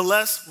 the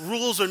less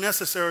rules are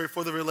necessary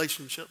for the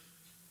relationship.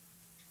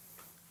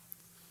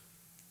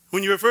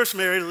 When you were first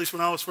married, at least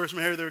when I was first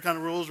married, there were kind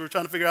of rules. We were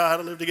trying to figure out how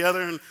to live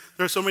together, and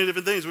there are so many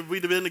different things.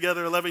 We've been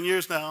together 11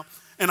 years now,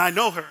 and I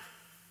know her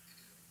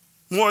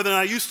more than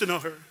I used to know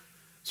her.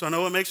 So I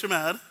know what makes her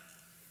mad,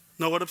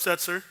 know what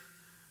upsets her.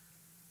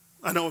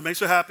 I know what makes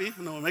her happy.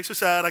 I know what makes her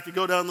sad. I could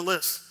go down the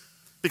list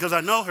because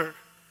I know her.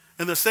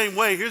 In the same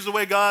way, here's the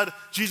way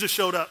Jesus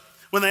showed up.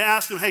 When they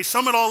asked him, hey,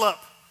 sum it all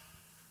up.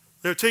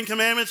 There are 10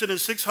 commandments and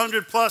there's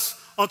 600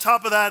 plus on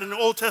top of that in the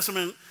Old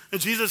Testament.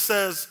 And Jesus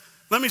says,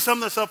 let me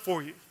sum this up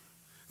for you.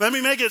 Let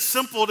me make it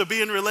simple to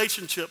be in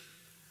relationship.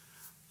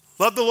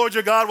 Love the Lord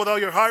your God with all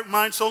your heart,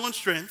 mind, soul, and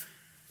strength.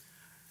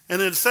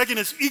 And then second,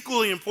 it's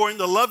equally important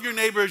to love your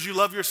neighbor as you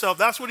love yourself.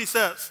 That's what he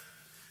says.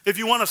 If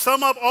you want to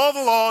sum up all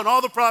the law and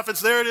all the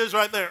prophets, there it is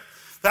right there.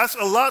 That's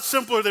a lot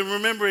simpler than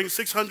remembering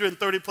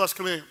 630 plus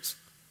commands.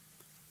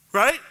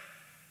 Right?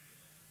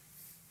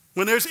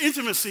 When there's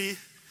intimacy,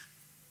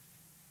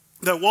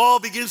 that wall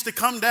begins to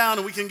come down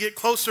and we can get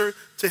closer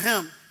to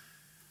him.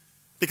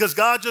 Because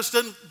God just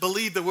doesn't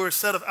believe that we're a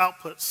set of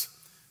outputs.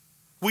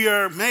 We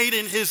are made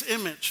in his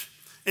image,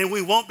 and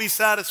we won't be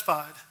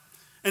satisfied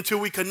until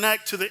we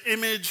connect to the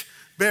image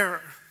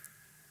bearer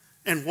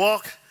and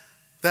walk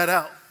that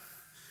out.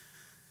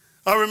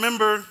 I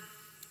remember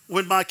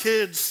when my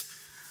kids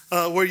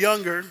were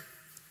younger,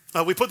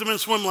 we put them in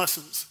swim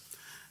lessons.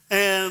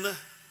 And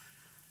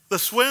the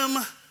swim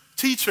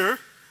teacher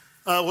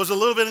was a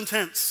little bit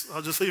intense.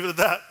 I'll just leave it at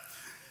that.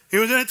 He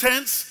was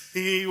intense.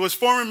 He was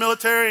former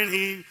military, and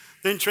he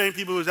didn't train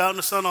people. He was out in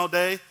the sun all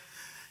day.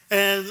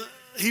 And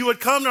he would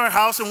come to our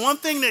house, and one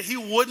thing that he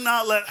would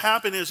not let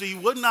happen is he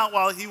would not,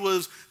 while he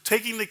was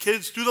taking the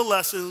kids through the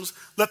lessons,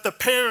 let the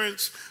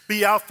parents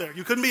be out there.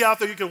 You couldn't be out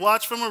there. You could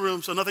watch from a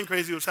room, so nothing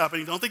crazy was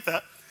happening. Don't think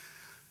that.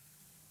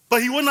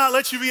 But he would not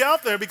let you be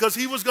out there because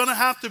he was going to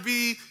have to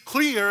be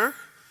clear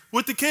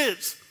with the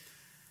kids.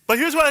 But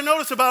here's what I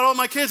noticed about all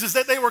my kids is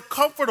that they were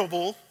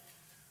comfortable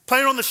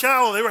playing on the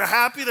shallow. They were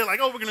happy. They're like,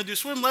 oh, we're going to do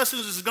swim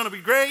lessons. This is going to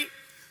be great.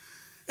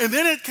 And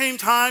then it came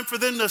time for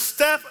them to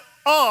step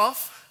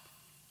off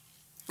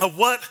of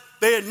what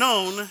they had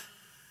known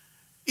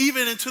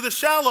even into the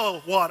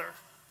shallow water.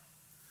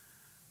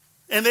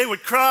 And they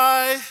would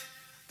cry.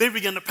 They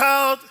begin to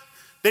pout.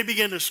 They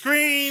begin to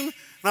scream.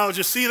 And I would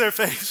just see their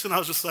face. And I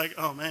was just like,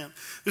 oh, man,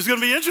 this is going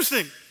to be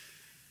interesting.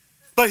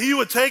 But he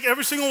would take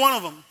every single one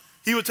of them.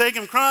 He would take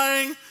him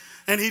crying.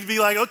 And he'd be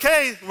like,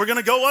 okay, we're going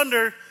to go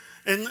under.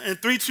 And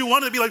 3, 2,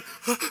 1, it'd be like,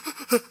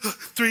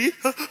 3,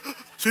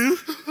 2,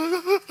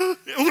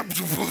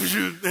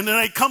 and then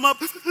they'd come up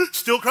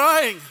still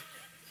crying.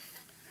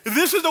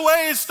 This is the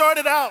way it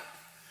started out.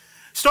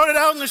 Started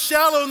out in the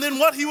shallow, and then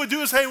what he would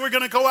do is, hey, we're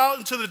going to go out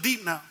into the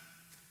deep now.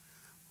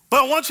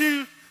 But I want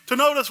you to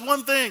notice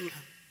one thing,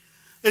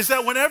 is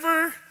that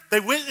whenever they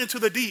went into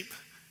the deep,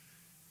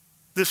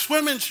 the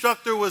swim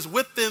instructor was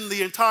with them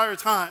the entire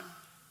time.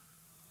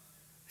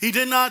 He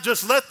did not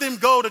just let them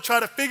go to try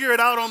to figure it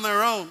out on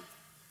their own.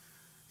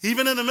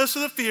 Even in the midst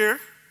of the fear,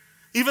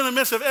 even in the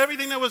midst of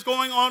everything that was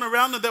going on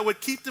around them that would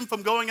keep them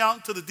from going out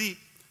into the deep,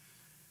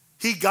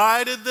 he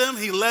guided them,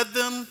 he led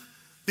them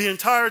the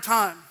entire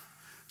time.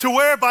 To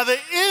where by the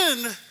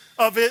end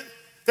of it,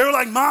 they were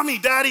like, Mommy,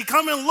 Daddy,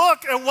 come and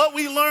look at what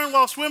we learned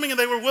while swimming. And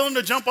they were willing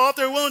to jump off,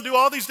 they were willing to do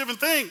all these different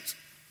things.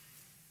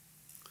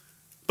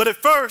 But at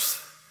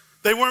first,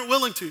 they weren't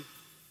willing to.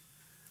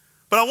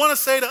 But I want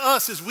to say to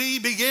us as we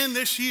begin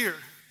this year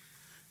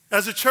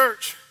as a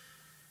church,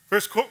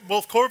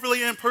 both corporately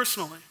and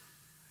personally,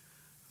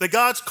 that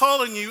God's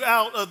calling you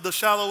out of the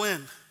shallow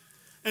end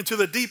into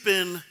the deep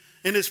end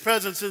in his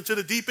presence, into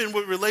the deep end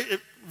with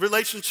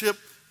relationship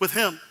with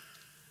him.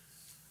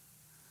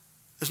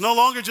 It's no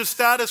longer just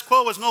status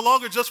quo. It's no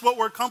longer just what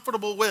we're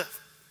comfortable with.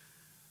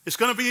 It's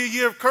going to be a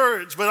year of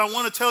courage, but I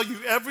want to tell you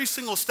every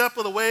single step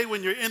of the way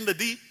when you're in the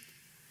deep,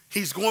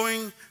 he's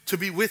going to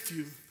be with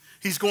you.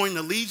 He's going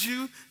to lead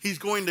you. He's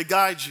going to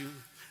guide you.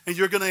 And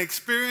you're going to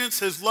experience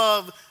his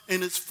love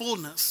in its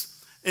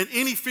fullness. And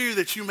any fear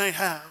that you may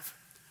have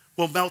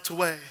will melt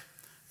away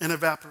and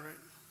evaporate.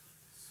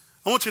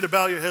 I want you to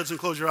bow your heads and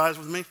close your eyes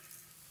with me.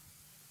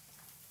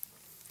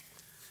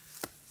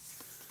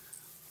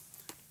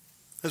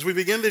 As we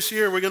begin this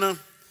year, we're going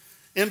to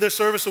end this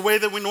service the way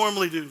that we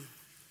normally do.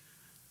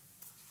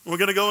 We're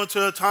going to go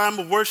into a time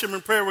of worship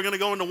and prayer. We're going to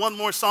go into one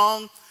more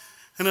song.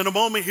 And in a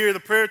moment here, the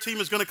prayer team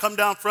is going to come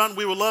down front.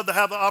 We would love to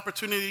have the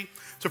opportunity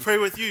to pray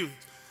with you.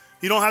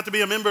 You don't have to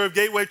be a member of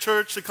Gateway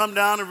Church to come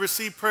down and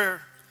receive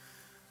prayer.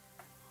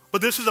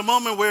 But this is a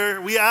moment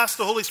where we ask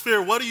the Holy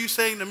Spirit, what are you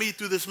saying to me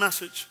through this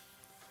message?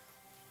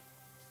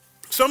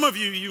 Some of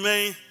you, you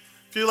may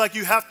feel like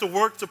you have to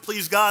work to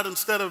please God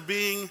instead of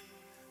being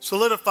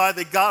solidified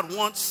that God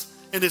wants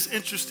and is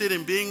interested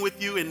in being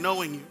with you and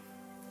knowing you.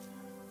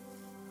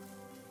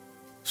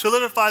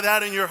 Solidify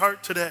that in your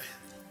heart today.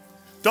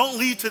 Don't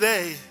leave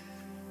today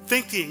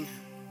thinking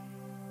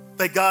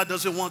that God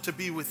doesn't want to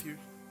be with you.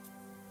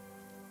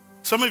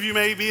 Some of you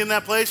may be in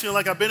that place and you're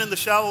like, I've been in the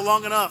shallow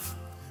long enough.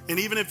 And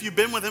even if you've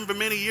been with him for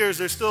many years,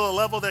 there's still a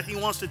level that he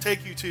wants to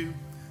take you to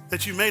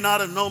that you may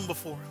not have known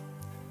before.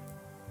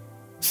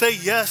 Say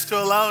yes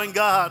to allowing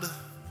God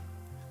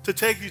to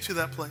take you to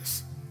that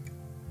place.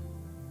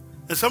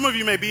 And some of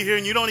you may be here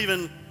and you don't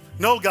even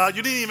know God.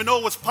 You didn't even know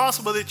it was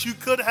possible that you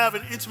could have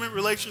an intimate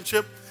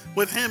relationship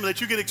with him, that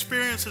you could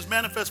experience his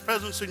manifest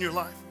presence in your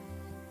life.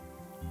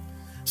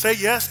 Say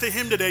yes to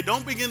him today.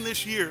 Don't begin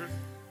this year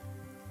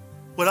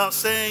without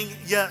saying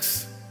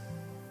yes,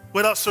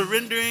 without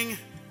surrendering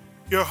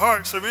your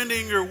heart,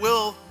 surrendering your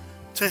will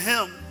to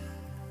him,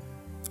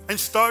 and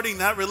starting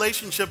that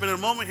relationship. In a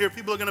moment here,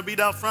 people are going to be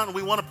down front, and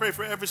we want to pray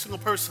for every single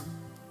person.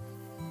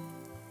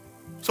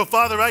 So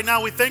Father, right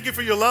now, we thank you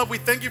for your love. We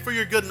thank you for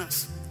your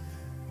goodness.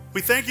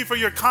 We thank you for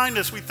your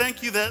kindness. We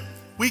thank you that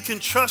we can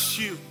trust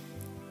you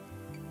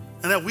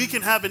and that we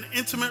can have an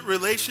intimate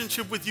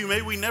relationship with you.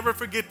 May we never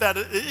forget that.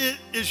 It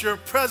is your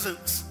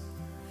presence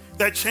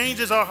that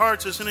changes our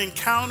hearts. It's an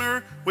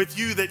encounter with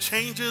you that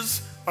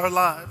changes our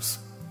lives.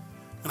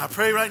 And I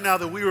pray right now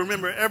that we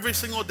remember every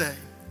single day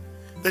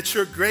that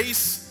your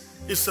grace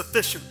is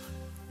sufficient,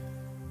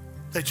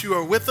 that you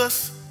are with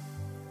us,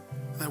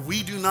 that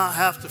we do not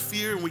have to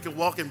fear, and we can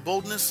walk in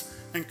boldness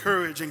and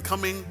courage in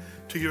coming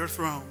to your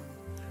throne,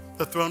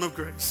 the throne of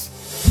grace.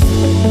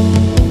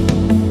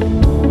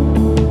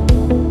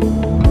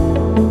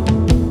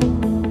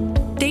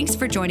 Thanks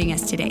for joining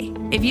us today.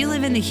 If you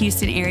live in the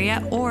Houston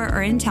area or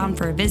are in town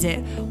for a visit,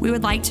 we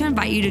would like to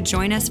invite you to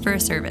join us for a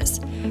service.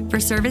 For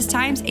service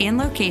times and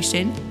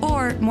location,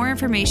 or more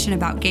information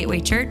about Gateway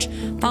Church,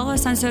 follow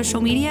us on social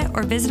media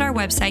or visit our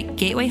website,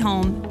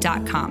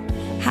 gatewayhome.com.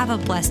 Have a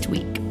blessed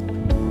week.